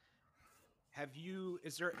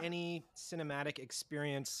 is there any cinematic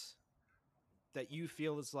experience that you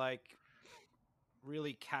feel is like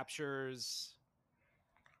really captures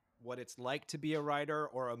what it's like to be a writer,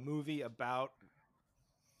 or a movie about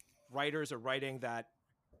writers or writing that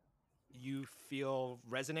you feel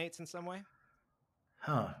resonates in some way?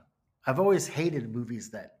 I've always hated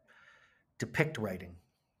movies that depict writing.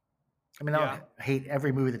 I mean, I don't hate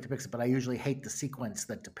every movie that depicts it, but I usually hate the sequence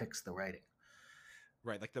that depicts the writing.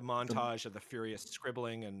 Right, like the montage of the furious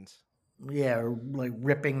scribbling and... Yeah, or like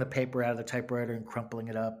ripping the paper out of the typewriter and crumpling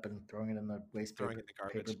it up and throwing it in the waste paper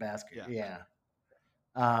basket. Yeah.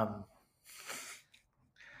 I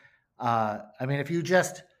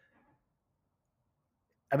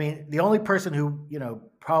mean, the only person who,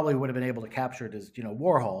 probably would have been able to capture it is,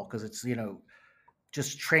 Warhol, because it's,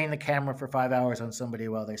 just train the camera for 5 hours on somebody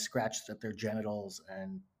while they scratched at their genitals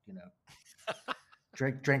and,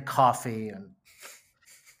 drink coffee and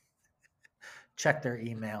check their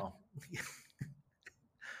email.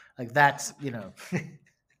 Like that's,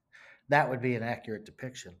 that would be an accurate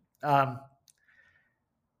depiction. Yeah,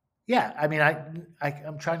 I mean,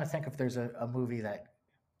 I'm trying to think if there's a movie that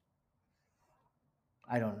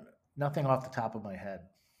nothing off the top of my head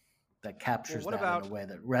that captures that in a way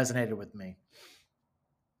that resonated with me.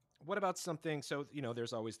 What about something? So,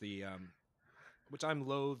 there's always the, which I'm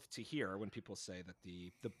loath to hear when people say that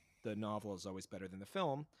the the novel is always better than the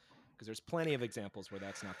film, because there's plenty of examples where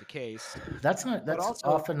that's not the case. But That's also,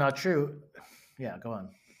 often not true. Yeah, go on.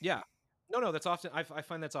 yeah, no, that's often I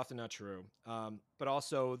find that's often not true. But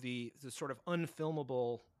also the sort of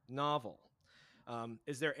unfilmable novel.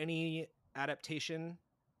 Is there any adaptation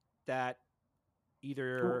that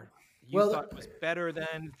either you Well, thought was better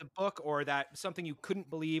than the book, or that something you couldn't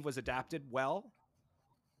believe was adapted well?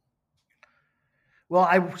 well,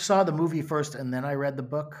 I saw the movie first and then I read the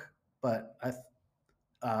book, but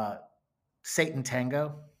uh, Satan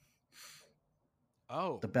Tango,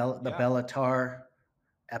 Oh, the yeah, Bellatar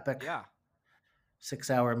epic yeah, 6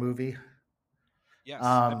 hour movie. yes.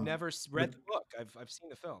 I've Um, never read with the book. I've seen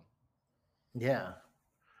the film. yeah,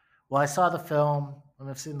 well, I saw the film and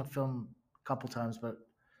I've seen the film a couple times, but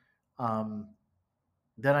um,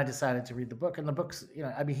 then I decided to read the book. And the book's,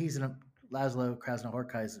 I mean, Laszlo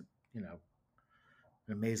Krasznahorkai is, you know,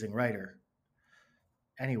 an amazing writer.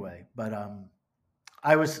 Anyway, but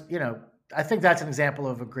I was, I think that's an example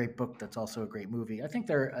of a great book that's also a great movie. I think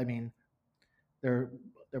I mean, there,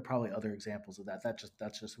 there are probably other examples of that.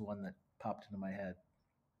 That's just one that popped into my head.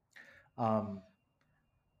 Um,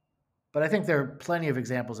 but I think there are plenty of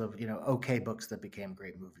examples of, okay books that became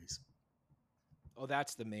great movies. Oh,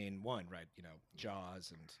 that's the main one, right?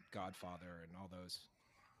 Jaws and Godfather and all those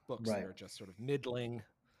books that Right. are just sort of middling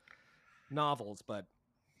novels, but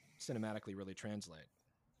cinematically really translate.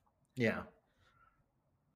 Yeah.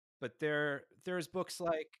 But there's books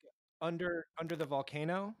like Under the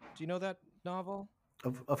Volcano. Do you know that novel?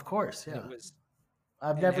 Of course. And it Yeah. was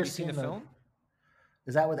I've and have never you seen the seen the. film?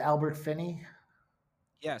 Is that with Albert Finney?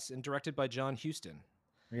 Yes, and directed by John Huston.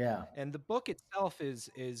 Yeah. And the book itself is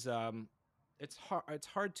it's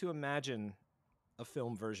hard to imagine a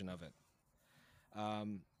film version of it.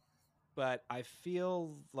 Um, but I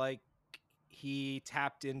feel like he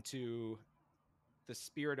tapped into the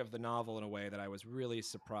spirit of the novel in a way that I was really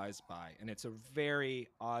surprised by. And it's a very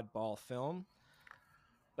oddball film,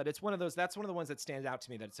 but it's one of those that's one of the ones that stands out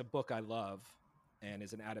to me, that it's a book I love and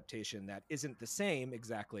is an adaptation that isn't the same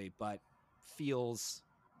exactly, but feels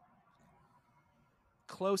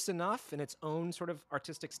close enough in its own sort of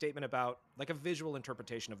artistic statement about like a visual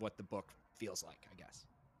interpretation of what the book feels like, I guess.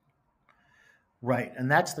 Right.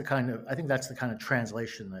 And I think that's the kind of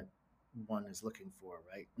translation that one is looking for,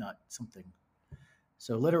 right? Not something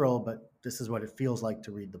so literal, but this is what it feels like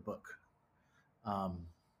to read the book. Um,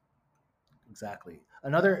 exactly.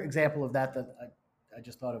 Another example of I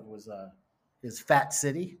just thought of is Fat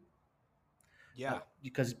City,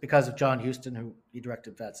 because of John Huston, who he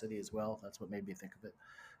directed Fat City as well. That's what made me think of it,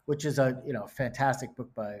 which is a fantastic book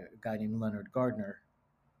by a guy named Leonard Gardner.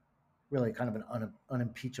 Really, kind of an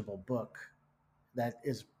unimpeachable book that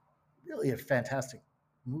is really a fantastic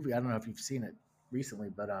movie. I don't know if you've seen it recently,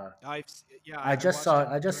 but I've yeah, I I just watched saw it it.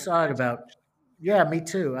 I just during saw it quarantine, about. actually. Yeah, me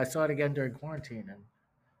too. I saw it again during quarantine and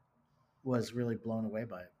was really blown away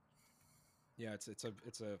by it. Yeah, it's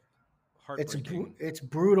a heartbreaking. It's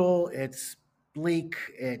brutal. It's bleak.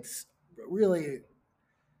 It's really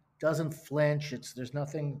doesn't flinch. There's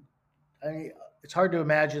nothing. I mean, it's hard to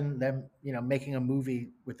imagine them, making a movie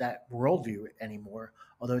with that worldview anymore.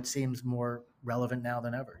 Although it seems more relevant now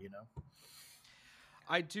than ever.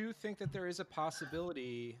 I do think that there is a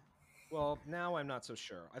possibility. Well, now I'm not so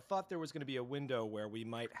sure. I thought there was going to be a window where we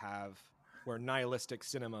might have where nihilistic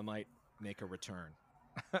cinema might make a return,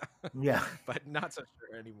 Yeah. but not so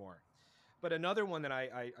sure anymore. But another one that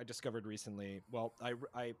I discovered recently, well,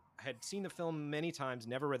 I had seen the film many times,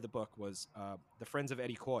 never read the book, was The Friends of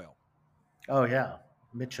Eddie Coyle. Oh yeah,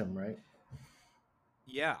 Mitchum, right?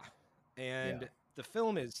 Yeah. Yeah. And the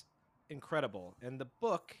film is incredible. And the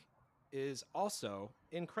book is also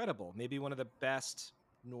incredible. Maybe one of the best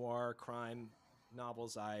noir crime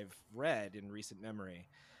novels I've read in recent memory.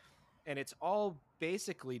 And it's all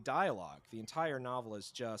basically dialogue. The entire novel is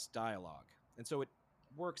just dialogue. And so it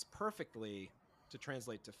works perfectly to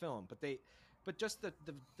translate to film. But just the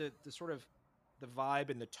sort of the vibe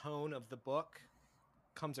and the tone of the book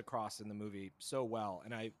comes across in the movie so well.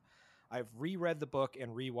 And I've reread the book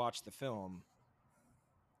and rewatched the film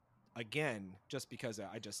again just because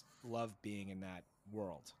I just love being in that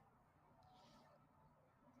world.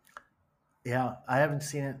 Yeah, I haven't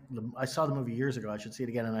seen it. I saw the movie years ago. I should see it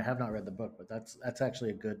again, and I have not read the book. But that's actually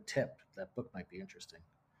a good tip. That book might be interesting.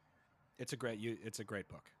 It's a great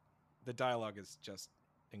book. The dialogue is just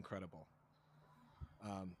incredible.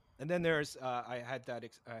 And then there's I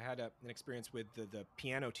had an experience with the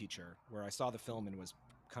piano teacher where I saw the film and was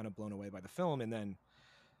kind of blown away by the film, and then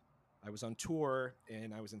I was on tour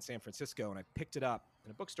and I was in San Francisco and I picked it up in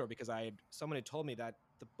a bookstore because someone had told me that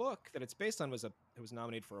the book that it's based on it was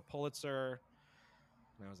nominated for a Pulitzer,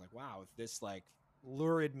 and I was like, wow, this like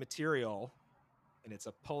lurid material, and it's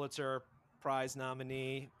a Pulitzer Prize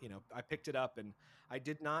nominee. I picked it up, and I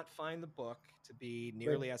did not find the book to be Wait,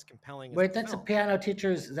 nearly as compelling as wait, the that's a film. piano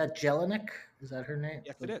teacher. Is that Jelinek? Is that her name?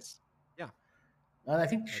 Yes, it is. Yeah, I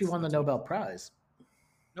think she won the that's what it Nobel is. Prize.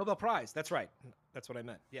 Nobel Prize. That's right. That's what I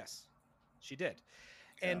meant. Yes, she did.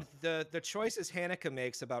 Yeah. And the choices Haneke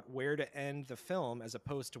makes about where to end the film as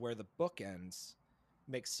opposed to where the book ends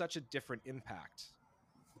makes such a different impact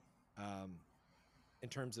um, in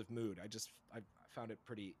terms of mood. I found it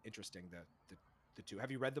pretty interesting, the two.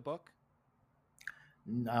 Have you read the book?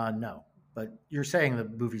 No, but you're saying the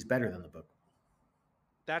movie's better than the book.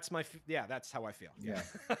 Yeah, that's how I feel. Yeah.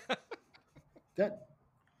 Yeah. Good.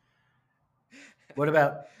 What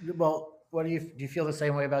about, well, what do you feel the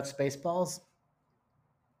same way about Spaceballs?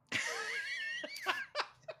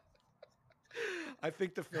 I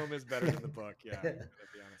think the film is better than the book. Yeah, I gotta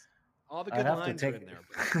be honest. All the I'd good have to lines are take. in there.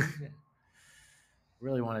 But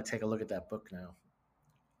Really want to take a look at that book now.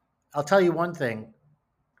 I'll tell you one thing: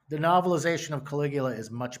 the novelization of Caligula is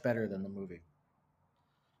much better than the movie.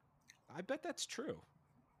 I bet that's true.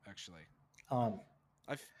 Actually, Um,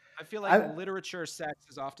 I, f- I feel like I, literature sex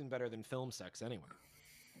is often better than film sex anyway.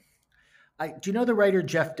 do you know the writer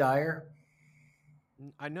Jeff Dyer?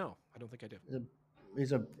 I know. I don't think I do.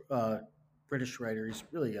 He's a British writer. He's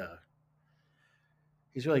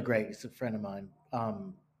really great. He's a friend of mine.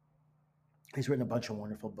 He's written a bunch of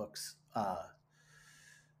wonderful books,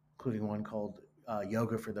 including one called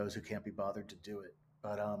 "Yoga for Those Who Can't Be Bothered to Do It."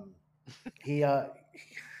 But he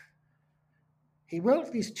he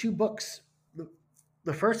wrote these two books.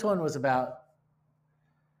 The first one was about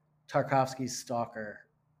Tarkovsky's Stalker,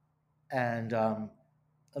 and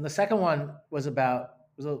the second one was a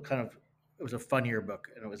kind of it was a funnier book,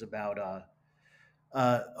 and it was about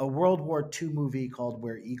a World War II movie called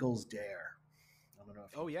Where Eagles Dare. I don't know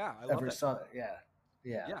if Oh you yeah, I love ever that saw film. it. Yeah,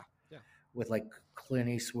 yeah, Yeah, yeah. with like Clint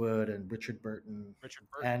Eastwood and Richard Burton, Richard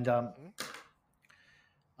Burton. and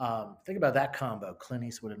Mhm. think about that combo, Clint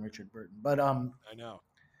Eastwood and Richard Burton. But I know.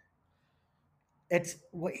 it's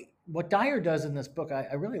what Dyer does in this book.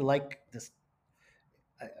 I really like this.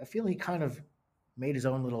 I feel he kind of made his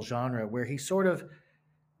own little genre where he sort of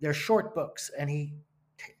they're short books and he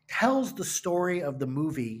tells the story of the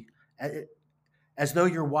movie as though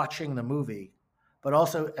you're watching the movie, but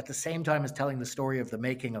also at the same time as telling the story of the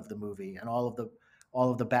making of the movie and all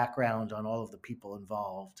of the background on all of the people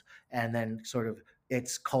involved, and then sort of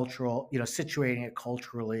its cultural, situating it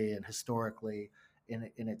culturally and historically in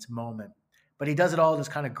its moment. But he does it all in this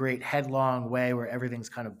kind of great headlong way where everything's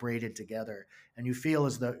kind of braided together, and you feel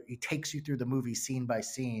as though he takes you through the movie scene by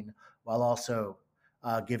scene while also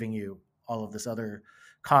giving you all of this other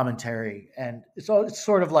commentary, and it's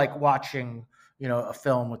sort of like watching a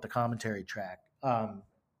film with the commentary track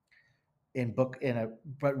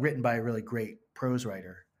but written by a really great prose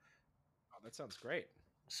writer. Oh, that sounds great.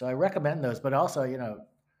 So I recommend those, but also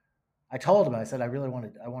I told him, I said I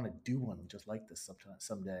want to do one just like this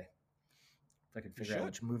someday if I could You figure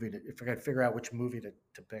out should. which movie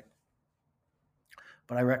to pick.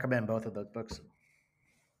 But I recommend both of those books.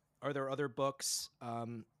 Are there other books,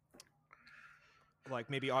 like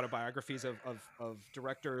maybe autobiographies of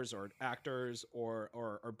directors or actors or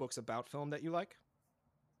books about film that you like?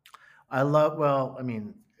 Well, I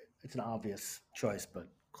mean, it's an obvious choice, but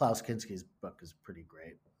Klaus Kinski's book is pretty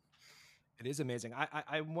great. It is amazing.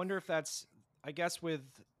 I wonder if that's, I guess with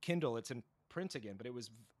Kindle it's in print again, but it was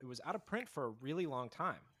out of print for a really long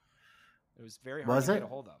time. It was very hard to Was get it? a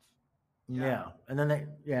hold of. Yeah. Yeah. And then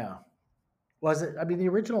was it? I mean, the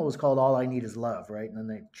original was called All I Need Is Love, right? And then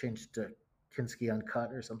they changed to Kinski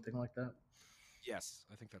Uncut or something like that. Yes,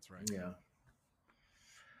 I think that's right. Yeah.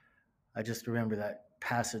 I just remember that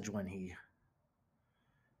passage when he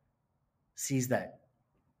sees that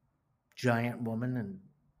giant woman and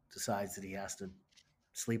decides that he has to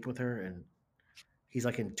sleep with her, and he's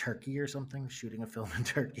like in Turkey or something, shooting a film in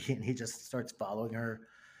Turkey, and he just starts following her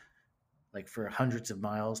like for hundreds of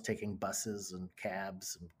miles, taking buses and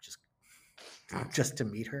cabs and just to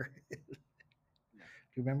meet her. Do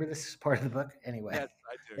you remember this part of the book? Anyway, Yes,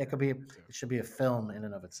 I do. it should be a film in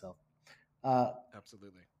and of itself.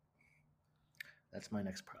 Absolutely. That's my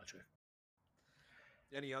next project.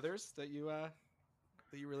 Any others that you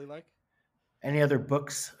really like? Any other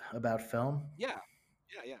books about film? Yeah.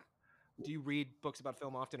 Yeah, yeah. Do you read books about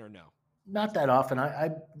film often or no? Not that often.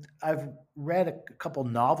 I've read a couple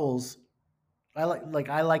novels. I like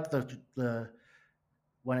the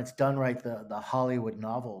when it's done right, the Hollywood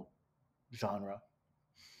novel genre.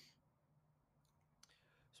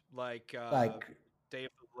 Like Like Day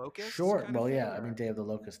of the Locusts short. kind of Well, thing, yeah. I mean, or Day of the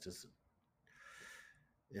Locust is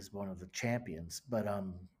is one of the champions. But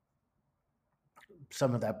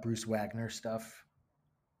some of that Bruce Wagner stuff,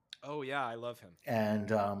 Oh yeah, I love him. and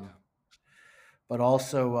Yeah. but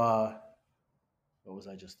also what was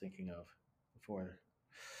I just thinking of before?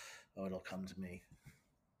 Oh, it'll come to me.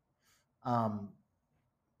 Um,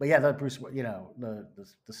 but yeah, that Bruce, the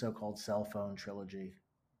so-called cell phone trilogy.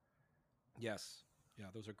 Yes. Yeah,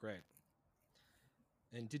 those are great.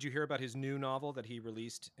 And did you hear about his new novel that he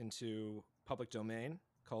released into public domain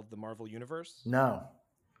called The Marvel Universe? No,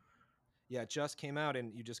 Yeah, it just came out,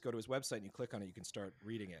 and you just go to his website and you click on it. You can start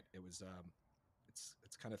reading it. It's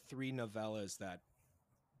kind of three novellas that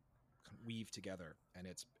weave together, and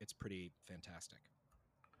it's pretty fantastic.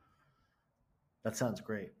 that sounds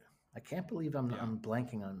great. I can't believe I'm Yeah. I'm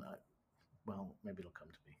blanking on. Well, maybe it'll come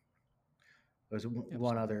to me. There's Yeah.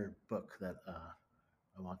 one other book that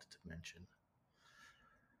I wanted to mention,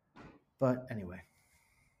 but anyway.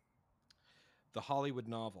 The Hollywood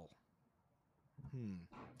novel.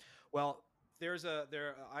 Well,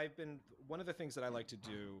 I've been one of the things that I like to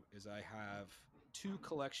do is I have two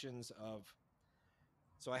collections of.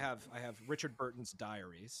 So I have Richard Burton's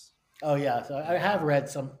diaries, Oh yeah, so and I I have have read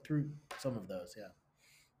through some of those. Yeah,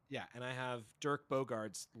 yeah, and I have Dirk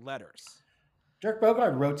Bogart's letters. Dirk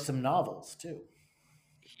Bogarde wrote some novels too.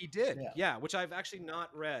 He did, Yeah. yeah, which I've actually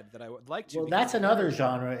not read that I would like to Well, because that's the another letters.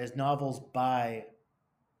 genre is novels by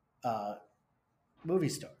uh, movie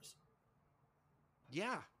stars.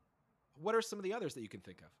 Yeah. What are some of the others that you can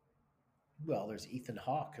think of? Well, there's Ethan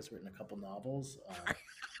Hawke has written a couple novels.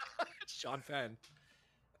 Sean Penn.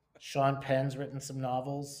 Sean Penn's written some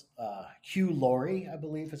novels. Hugh Laurie, I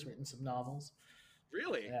believe, has written some novels.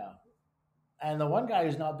 Really? Yeah, and the one guy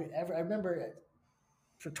who's not ever. I remember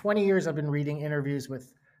for 20 years I've been reading interviews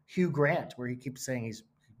with Hugh Grant where he keeps saying he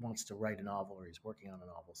wants to write a novel or he's working on a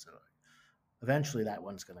novel. So eventually that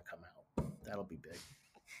one's going to come out. That'll be big.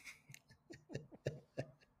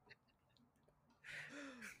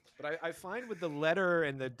 But I find with the letter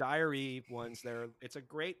and the diary ones, it's a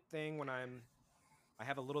great thing when I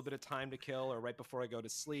have a little bit of time to kill, or right before I go to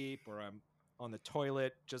sleep, or I'm on the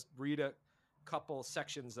toilet. Just read a couple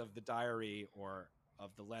sections of the diary or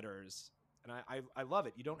of the letters, and I love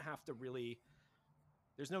it. You don't have to really.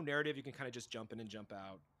 There's no narrative. You can kind of just jump in and jump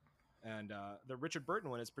out. And the Richard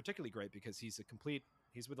Burton one is particularly great because he's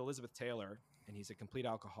with Elizabeth Taylor, and he's a complete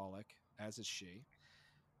alcoholic, as is she.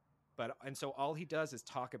 And so all he does is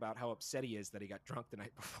talk about how upset he is that he got drunk the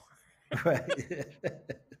night before. Right.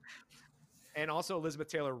 And also Elizabeth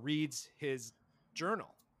Taylor reads his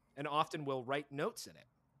journal and often will write notes in it.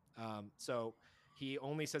 So he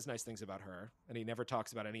only says nice things about her, and he never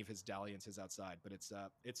talks about any of his dalliances outside. But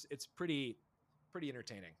it's pretty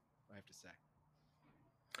entertaining, I have to say.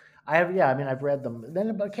 I've read them.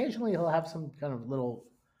 Then occasionally he'll have some kind of little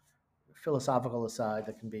philosophical aside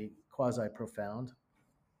that can be quasi profound.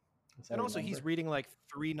 And also, he's reading like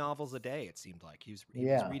 3 novels a day. It seemed like he was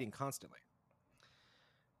Yeah. reading constantly.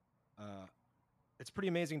 It's pretty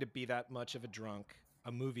amazing to be that much of a drunk,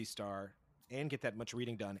 a movie star, and get that much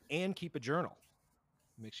reading done, and keep a journal.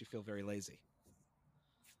 It makes you feel very lazy.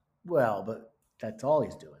 Well, but that's all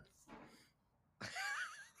he's doing.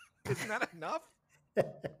 Isn't that enough?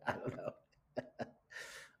 I don't know.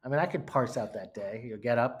 I mean, I could parse out that day. You'll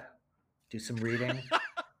get up, do some reading,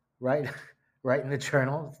 write in the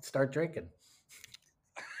journal, start drinking.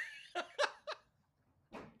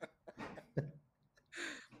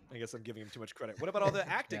 I guess I'm giving him too much credit. What about all the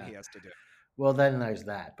acting he has to do? Well, then there's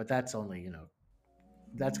that, but that's only,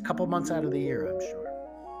 that's a couple months out of the year, I'm sure.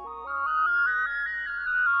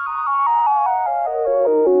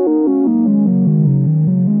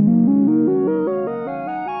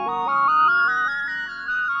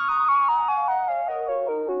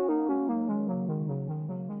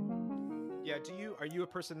 Yeah, are you a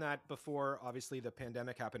person that before obviously the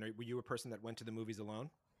pandemic happened, were you a person that went to the movies alone?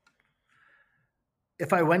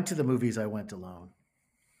 If I went to the movies, I went alone.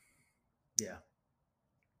 Yeah.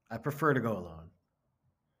 I prefer to go alone.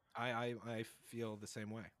 I feel the same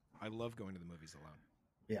way. I love going to the movies alone.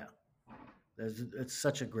 Yeah. It's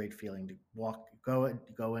such a great feeling to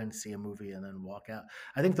go in, see a movie, and then walk out.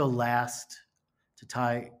 I think to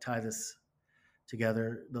tie this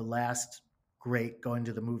together, the last great going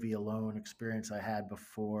to the movie alone experience I had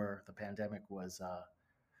before the pandemic was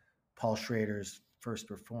Paul Schrader's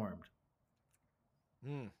First Reformed.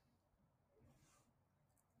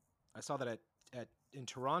 I saw that in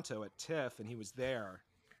Toronto at TIFF, and he was there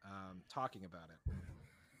talking about it,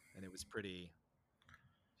 and it was pretty.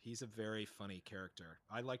 He's a very funny character.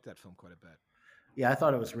 I liked that film quite a bit. Yeah, I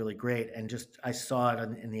thought it was really great, and I saw it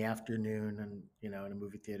in the afternoon, and in a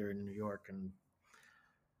movie theater in New York, and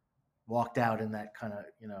walked out in that kind of,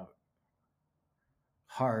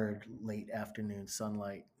 hard late afternoon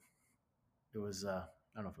sunlight. It was I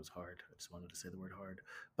don't know if it was hard. I just wanted to say the word hard,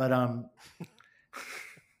 but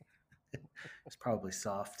it's probably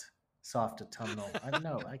soft autumnal. I don't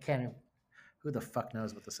know. I can't even, who the fuck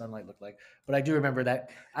knows what the sunlight looked like? But I do remember that.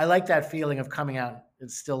 I like that feeling of coming out.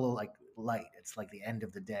 It's still like light. It's like the end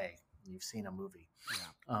of the day. You've seen a movie.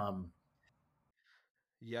 Yeah.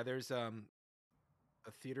 Yeah, there's a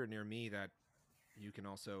theater near me that you can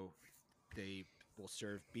also they will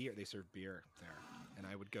serve beer. They serve beer there. And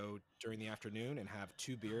I would go during the afternoon and have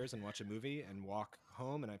 2 beers and watch a movie and walk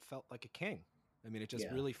home, and I felt like a king. I mean, it just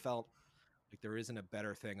Yeah, really felt like there isn't a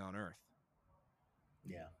better thing on earth.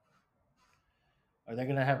 yeah. Are they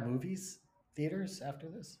going to have movies theaters after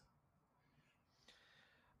this?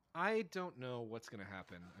 I don't know what's going to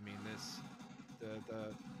happen. I mean,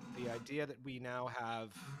 the idea that we now have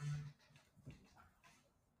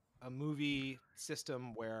a movie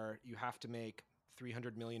system where you have to make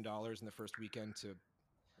 $300 million in the first weekend to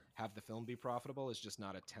have the film be profitable is just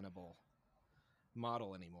not a tenable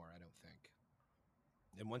model anymore, I don't think.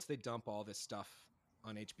 And once they dump all this stuff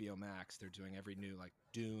on HBO Max, they're doing every new, like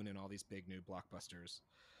Dune and all these big new blockbusters.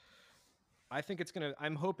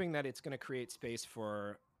 I'm hoping that it's gonna create space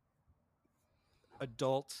for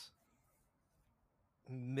adult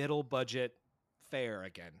middle budget fare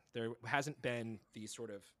again. There hasn't been these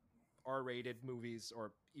sort of R-rated movies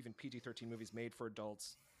or even PG-13 movies made for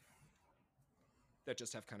adults that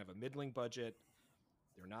just have kind of a middling budget.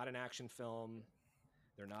 They're not an action film.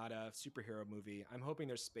 They're not a superhero movie. I'm hoping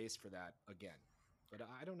there's space for that again. But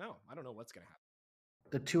I don't know. I don't know what's going to happen.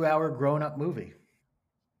 The 2 hour grown up movie.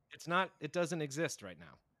 It's not, it doesn't exist right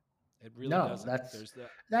now. It really No, doesn't. that's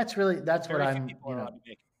what Very few I'm, people are allowed to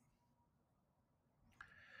make it.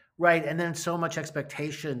 right. And then so much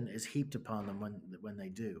expectation is heaped upon them when they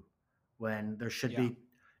do, when there should Yeah. be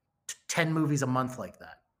 10 movies a month like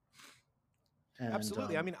that. And,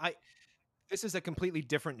 Absolutely. I mean, this is a completely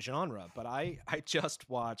different genre, but I just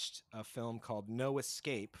watched a film called No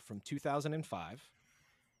Escape from 2005,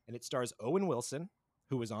 and it stars Owen Wilson,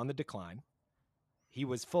 who was on the decline. He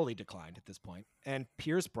was fully declined at this point, and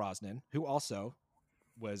Pierce Brosnan, who also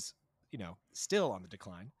was, still on the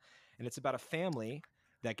decline. And it's about a family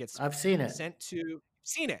that gets I've seen it.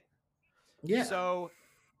 Seen it. Yeah. So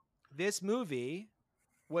this movie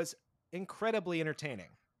was incredibly entertaining.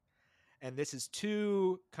 And this is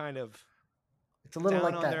two kind of it's a little down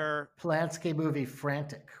like on that their Polanski movie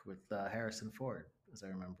Frantic with Harrison Ford, as I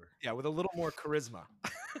remember. Yeah, with a little more charisma.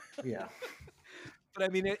 Yeah. But I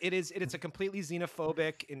mean, it's a completely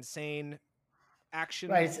xenophobic, insane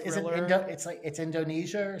action Right. thriller. It's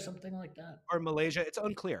Indonesia or something like that. Or Malaysia. It's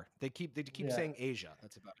unclear. They keep Yeah. saying Asia.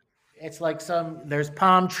 That's about it. It's like there's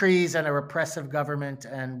palm trees and a repressive government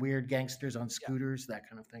and weird gangsters on scooters, that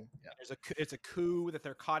kind of thing. Yeah. It's a coup that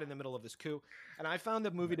they're caught in the middle of this coup. And I found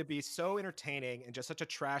the movie to be so entertaining and just such a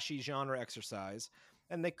trashy genre exercise.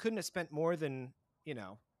 And they couldn't have spent more than,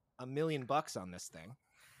 $1 million on this thing.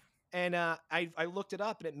 And I looked it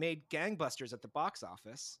up and it made gangbusters at the box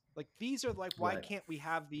office. Like, these are like, why can't we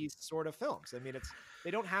have these sort of films? I mean, they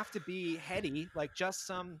don't have to be heady, like just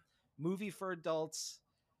some movie for adults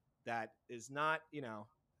that is not,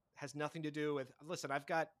 has nothing to do with, listen, I've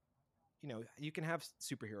got, you can have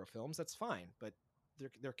superhero films, that's fine, but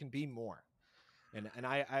there can be more. And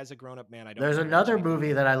I, as a grown-up man, I don't. There's another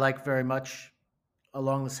movie that I like very much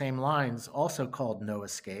along the same lines, also called No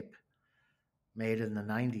Escape, made in the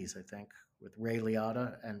 90s, I think, with Ray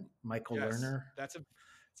Liotta and Michael Lerner. It's a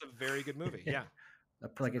very good movie. Yeah.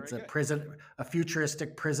 It's a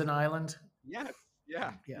futuristic prison island. Yes.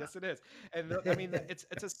 Yeah. Yes, it is. And I mean, it's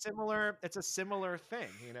a similar thing,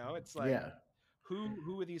 it's like,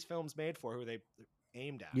 who are these films made for? Who are they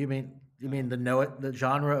aimed at? You mean the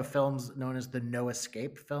genre of films known as the No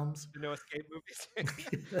Escape films? The No Escape movies.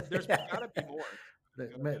 There's gotta be more.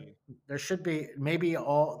 There should be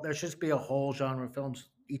there should be a whole genre of films.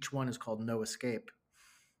 Each one is called No Escape.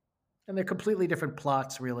 And they're completely different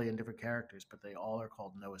plots, really, and different characters, but they all are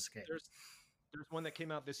called No Escape. There's one that came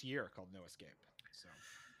out this year called No Escape.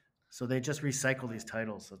 So they just recycle these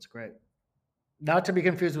titles. That's great. Not to be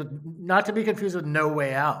confused with No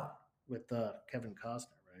Way Out with Kevin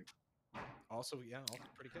Costner, right? Also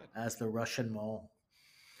pretty good. As the Russian mole.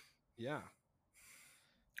 Yeah.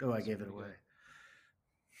 Oh, I gave it away.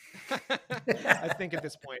 I think at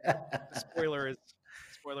this point, the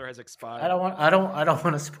spoiler has expired. I don't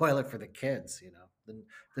want to spoil it for the kids,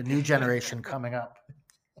 the new generation coming up.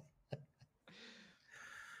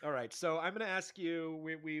 All right, so I'm going to ask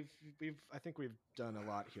you. I think we've done a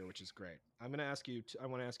lot here, which is great. I want to ask you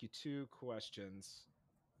 2 questions.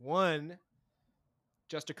 One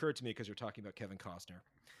just occurred to me because you're talking about Kevin Costner.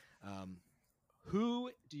 Who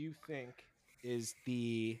do you think is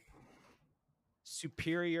the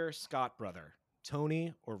superior Scott brother,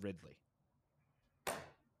 Tony or Ridley?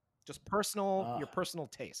 Just your personal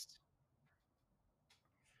taste.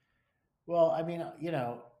 Well, I mean,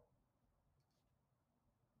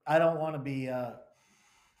 I don't want to be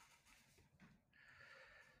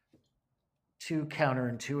too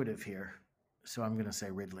counterintuitive here, so I'm going to say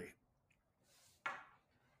Ridley.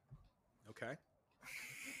 Okay.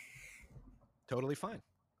 Totally fine.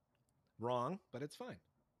 Wrong, but it's fine.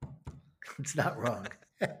 It's not wrong.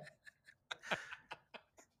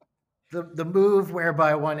 The move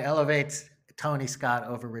whereby one elevates Tony Scott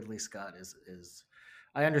over Ridley Scott is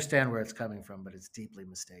I understand where it's coming from, but it's deeply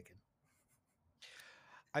mistaken.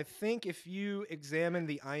 I think if you examine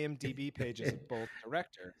the IMDb pages of both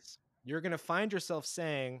directors, you're going to find yourself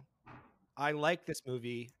saying, I like this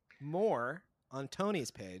movie more on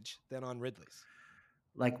Tony's page than on Ridley's.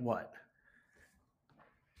 Like what?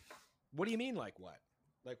 What do you mean, like what?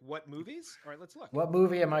 Like what movies? All right, let's look. What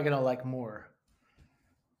movie am I going to like more?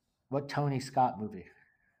 What Tony Scott movie?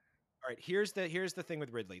 All right, here's the thing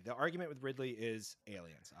with Ridley. The argument with Ridley is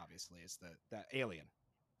Aliens, obviously. It's that Alien.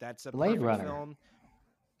 That's a Blade perfect Runner film.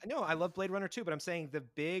 I know, I love Blade Runner too, but I'm saying the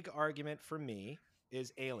big argument for me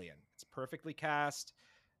is Alien. It's perfectly cast.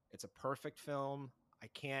 It's a perfect film. I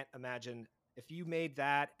can't imagine if you made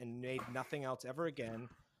that and made nothing else ever again,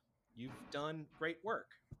 you've done great work.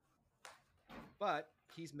 But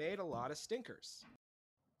he's made a lot of stinkers.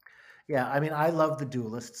 Yeah, I mean, I love The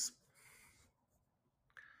Duelists.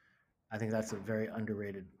 I think that's a very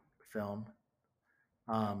underrated film.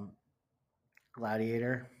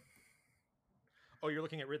 Gladiator. Oh, you're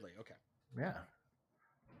looking at Ridley. Okay. Yeah.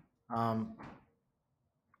 I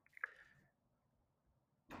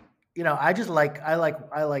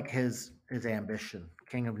like his ambition.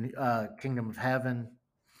 Kingdom of Heaven.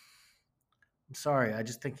 I'm sorry, I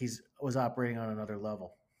just think was operating on another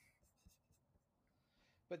level.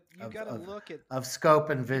 But you got to look at of scope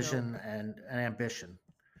and vision and ambition.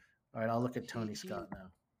 All right, I'll look at Tony Scott now.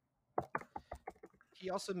 He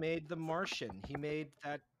also made The Martian. He made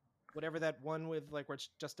that whatever that one with where it's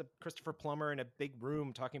just a Christopher Plummer in a big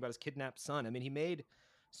room talking about his kidnapped son. I mean, he made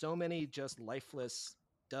so many just lifeless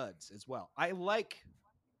duds as well. I like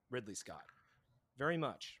Ridley Scott very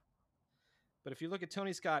much. But if you look at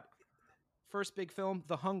Tony Scott, first big film,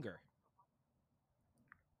 The Hunger.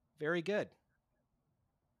 Very good.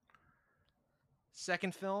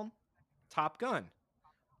 Second film, Top Gun.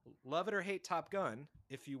 Love it or hate Top Gun,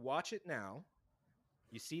 if you watch it now,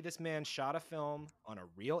 you see this man shot a film on a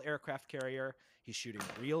real aircraft carrier. He's shooting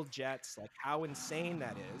real jets. Like how insane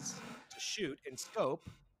that is to shoot in scope.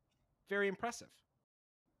 Very impressive.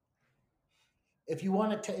 If you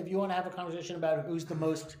want to have a conversation about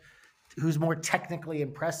who's more technically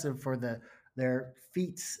impressive for their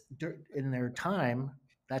feats in their time,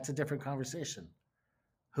 that's a different conversation.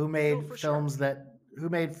 Who made films that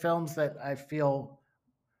I feel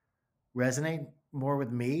resonate more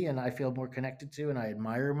with me and I feel more connected to and I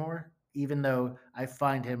admire more, even though I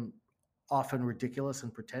find him often ridiculous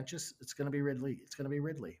and pretentious. It's going to be Ridley. It's going to be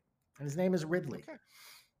Ridley. And his name is Ridley. Okay.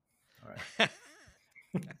 All right.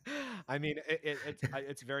 I mean,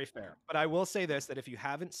 it's very fair. But I will say this, that if you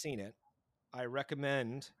haven't seen it, I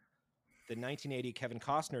recommend the 1980 Kevin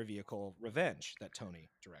Costner vehicle, Revenge, that Tony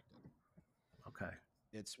directed. Okay.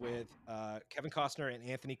 It's with Kevin Costner and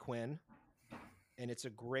Anthony Quinn. And it's a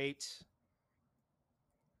great...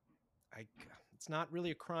 it's not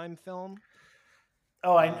really a crime film.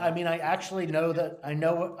 Oh, I mean, I actually know that. I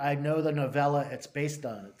know the novella it's based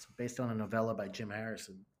on. It's based on a novella by Jim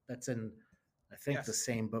Harrison. That's in, I think, the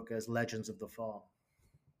same book as Legends of the Fall.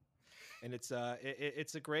 And it's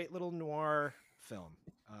a great little noir film,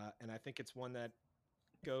 and I think it's one that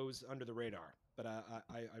goes under the radar. But I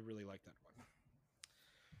really like that one.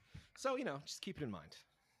 So just keep it in mind.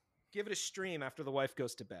 Give it a stream after the wife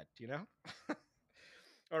goes to bed.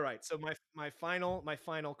 All right. So my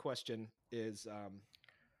final question is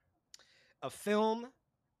a film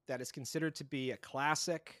that is considered to be a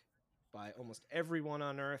classic by almost everyone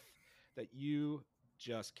on earth that you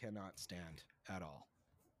just cannot stand at all.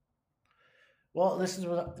 Well, this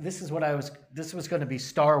was going to be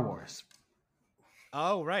Star Wars.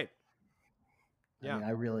 Oh, right. Yeah.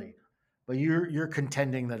 I mean, but you're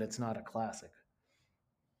contending that it's not a classic.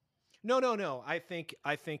 No. I think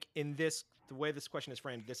in the way this question is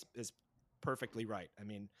framed, this is perfectly right. I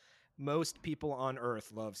mean, most people on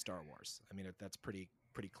Earth love Star Wars. I mean, that's pretty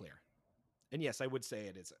clear. And yes, I would say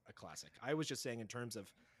it is a classic. I was just saying in terms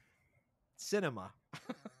of cinema.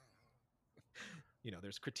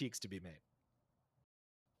 there's critiques to be made.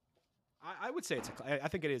 I would say I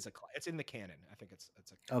think it is it's in the canon. I think it's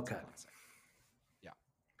a Okay. classic. Yeah.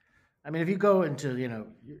 I mean, if you go into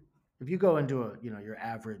a your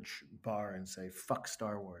average bar and say fuck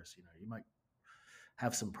Star Wars, you might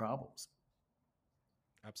have some problems.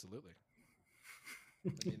 Absolutely. I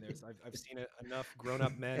mean, I've seen enough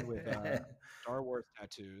grown-up men with Star Wars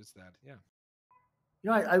tattoos that, yeah.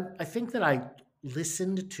 I think that I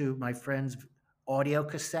listened to my friend's audio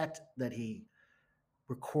cassette that he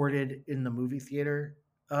recorded in the movie theater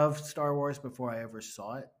of Star Wars before I ever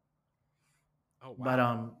saw it. Oh,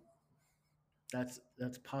 wow. But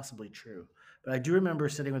that's possibly true. But I do remember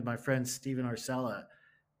sitting with my friend Steven Arcella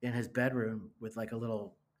in his bedroom with like a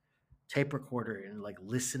little tape recorder and like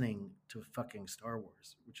listening to fucking Star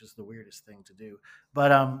Wars, which is the weirdest thing to do.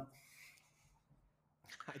 But I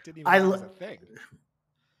didn't even know it was a thing.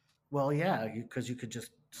 Well, yeah, because you could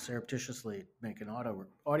just surreptitiously make an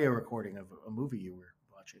audio recording of a movie you were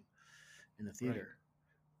watching in the theater.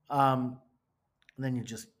 Right. And then you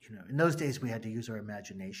just, in those days we had to use our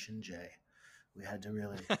imagination, Jay. We had to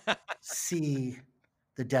really see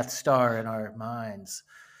the Death Star in our minds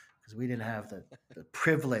because we didn't have the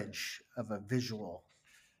privilege of a visual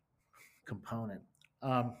component.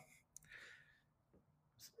 I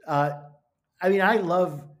mean, I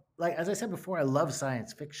love, like, as I said before, I love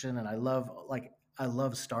science fiction and I love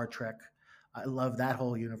Star Trek. I love that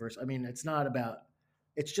whole universe. I mean, it's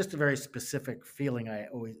just a very specific feeling. I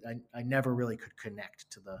never really could connect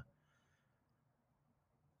to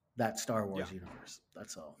that Star Wars universe.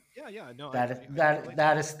 That's all. Yeah. No, that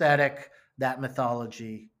aesthetic, that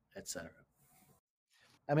mythology, etc.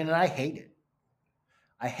 I mean, and I hate it.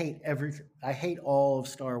 I hate everything. I hate all of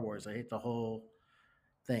Star Wars. I hate the whole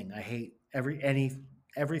thing. I hate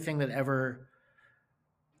everything that ever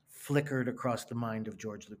flickered across the mind of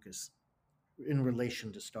George Lucas in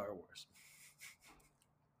relation to Star Wars.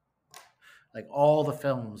 Like all the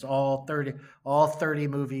films, all 30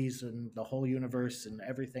 movies and the whole universe and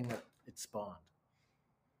everything that it spawned.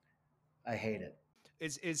 I hate it.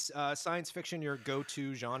 Is science fiction your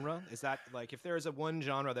go-to genre? Is that like, if there is a one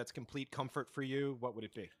genre that's complete comfort for you, what would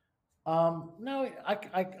it be? No,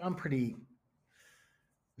 I'm pretty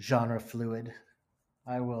genre fluid.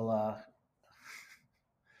 I will,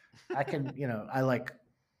 I can, I like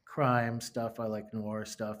crime stuff. I like noir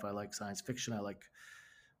stuff. I like science fiction. I like,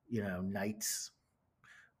 knights.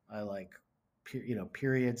 I like,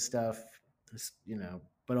 period stuff,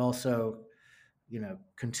 but also,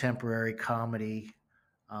 contemporary comedy.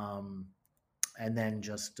 And then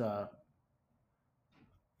just,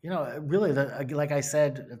 really, like I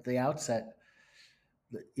said at the outset,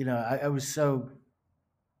 I was so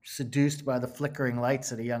seduced by the flickering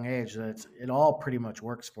lights at a young age that it all pretty much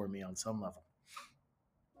works for me on some level.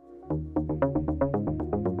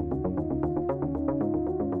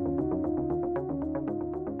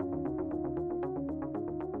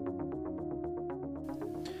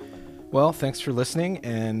 Well, thanks for listening,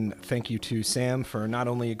 and thank you to Sam for not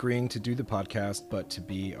only agreeing to do the podcast, but to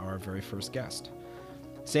be our very first guest.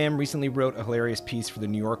 Sam recently wrote a hilarious piece for The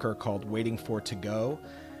New Yorker called Waiting for To Go,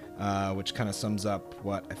 which kind of sums up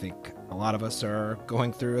what I think a lot of us are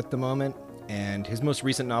going through at the moment. And his most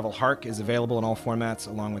recent novel, Hark, is available in all formats,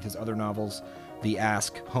 along with his other novels, The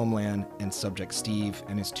Ask, Homeland, and Subject Steve,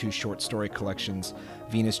 and his 2 short story collections,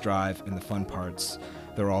 Venus Drive and The Fun Parts.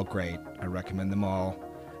 They're all great. I recommend them all.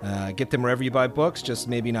 Get them wherever you buy books, just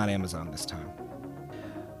maybe not Amazon this time.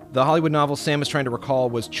 The Hollywood novel Sam is trying to recall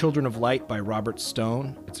was Children of Light by Robert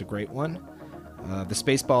Stone. It's a great one. The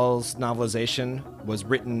Spaceballs novelization was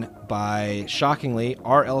written by, shockingly,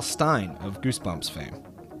 R.L. Stine of Goosebumps fame.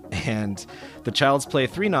 And the Child's Play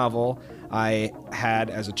 3 novel I had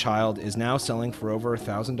as a child is now selling for over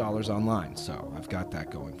 $1,000 online, so I've got that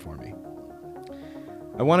going for me.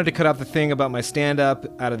 I wanted to cut out the thing about my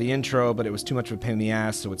stand-up out of the intro, but it was too much of a pain in the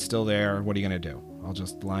ass, so it's still there. What are you going to do? I'll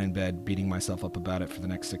just lie in bed beating myself up about it for the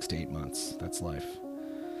next 6 to 8 months. That's life.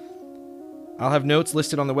 I'll have notes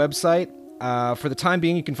listed on the website. For the time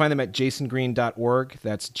being, you can find them at jasongreen.org.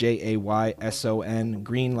 That's Jayson,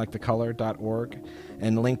 green like the color.org.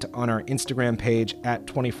 And linked on our Instagram page at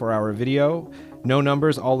 24hourvideo. No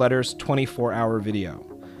numbers, all letters, 24-hour video.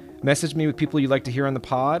 Message me with people you'd like to hear on the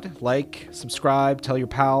pod. Like, subscribe, tell your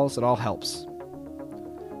pals. It all helps.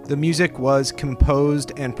 The music was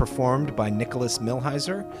composed and performed by Nicholas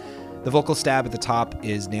Milheiser. The vocal stab at the top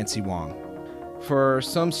is Nancy Wong. For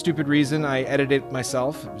some stupid reason, I edited it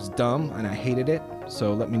myself. It was dumb, and I hated it.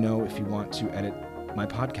 So let me know if you want to edit my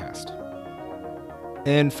podcast.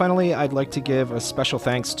 And finally, I'd like to give a special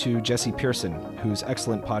thanks to Jesse Pearson, whose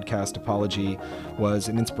excellent podcast, Apology, was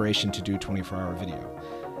an inspiration to do 24-hour video.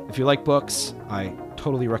 If you like books, I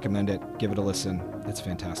totally recommend it. Give it a listen. It's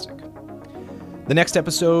fantastic. The next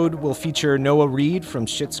episode will feature Noah Reed from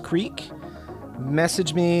Schitt's Creek.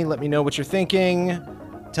 Message me, let me know what you're thinking.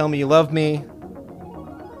 Tell me you love me.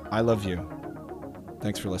 I love you.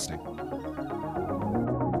 Thanks for listening.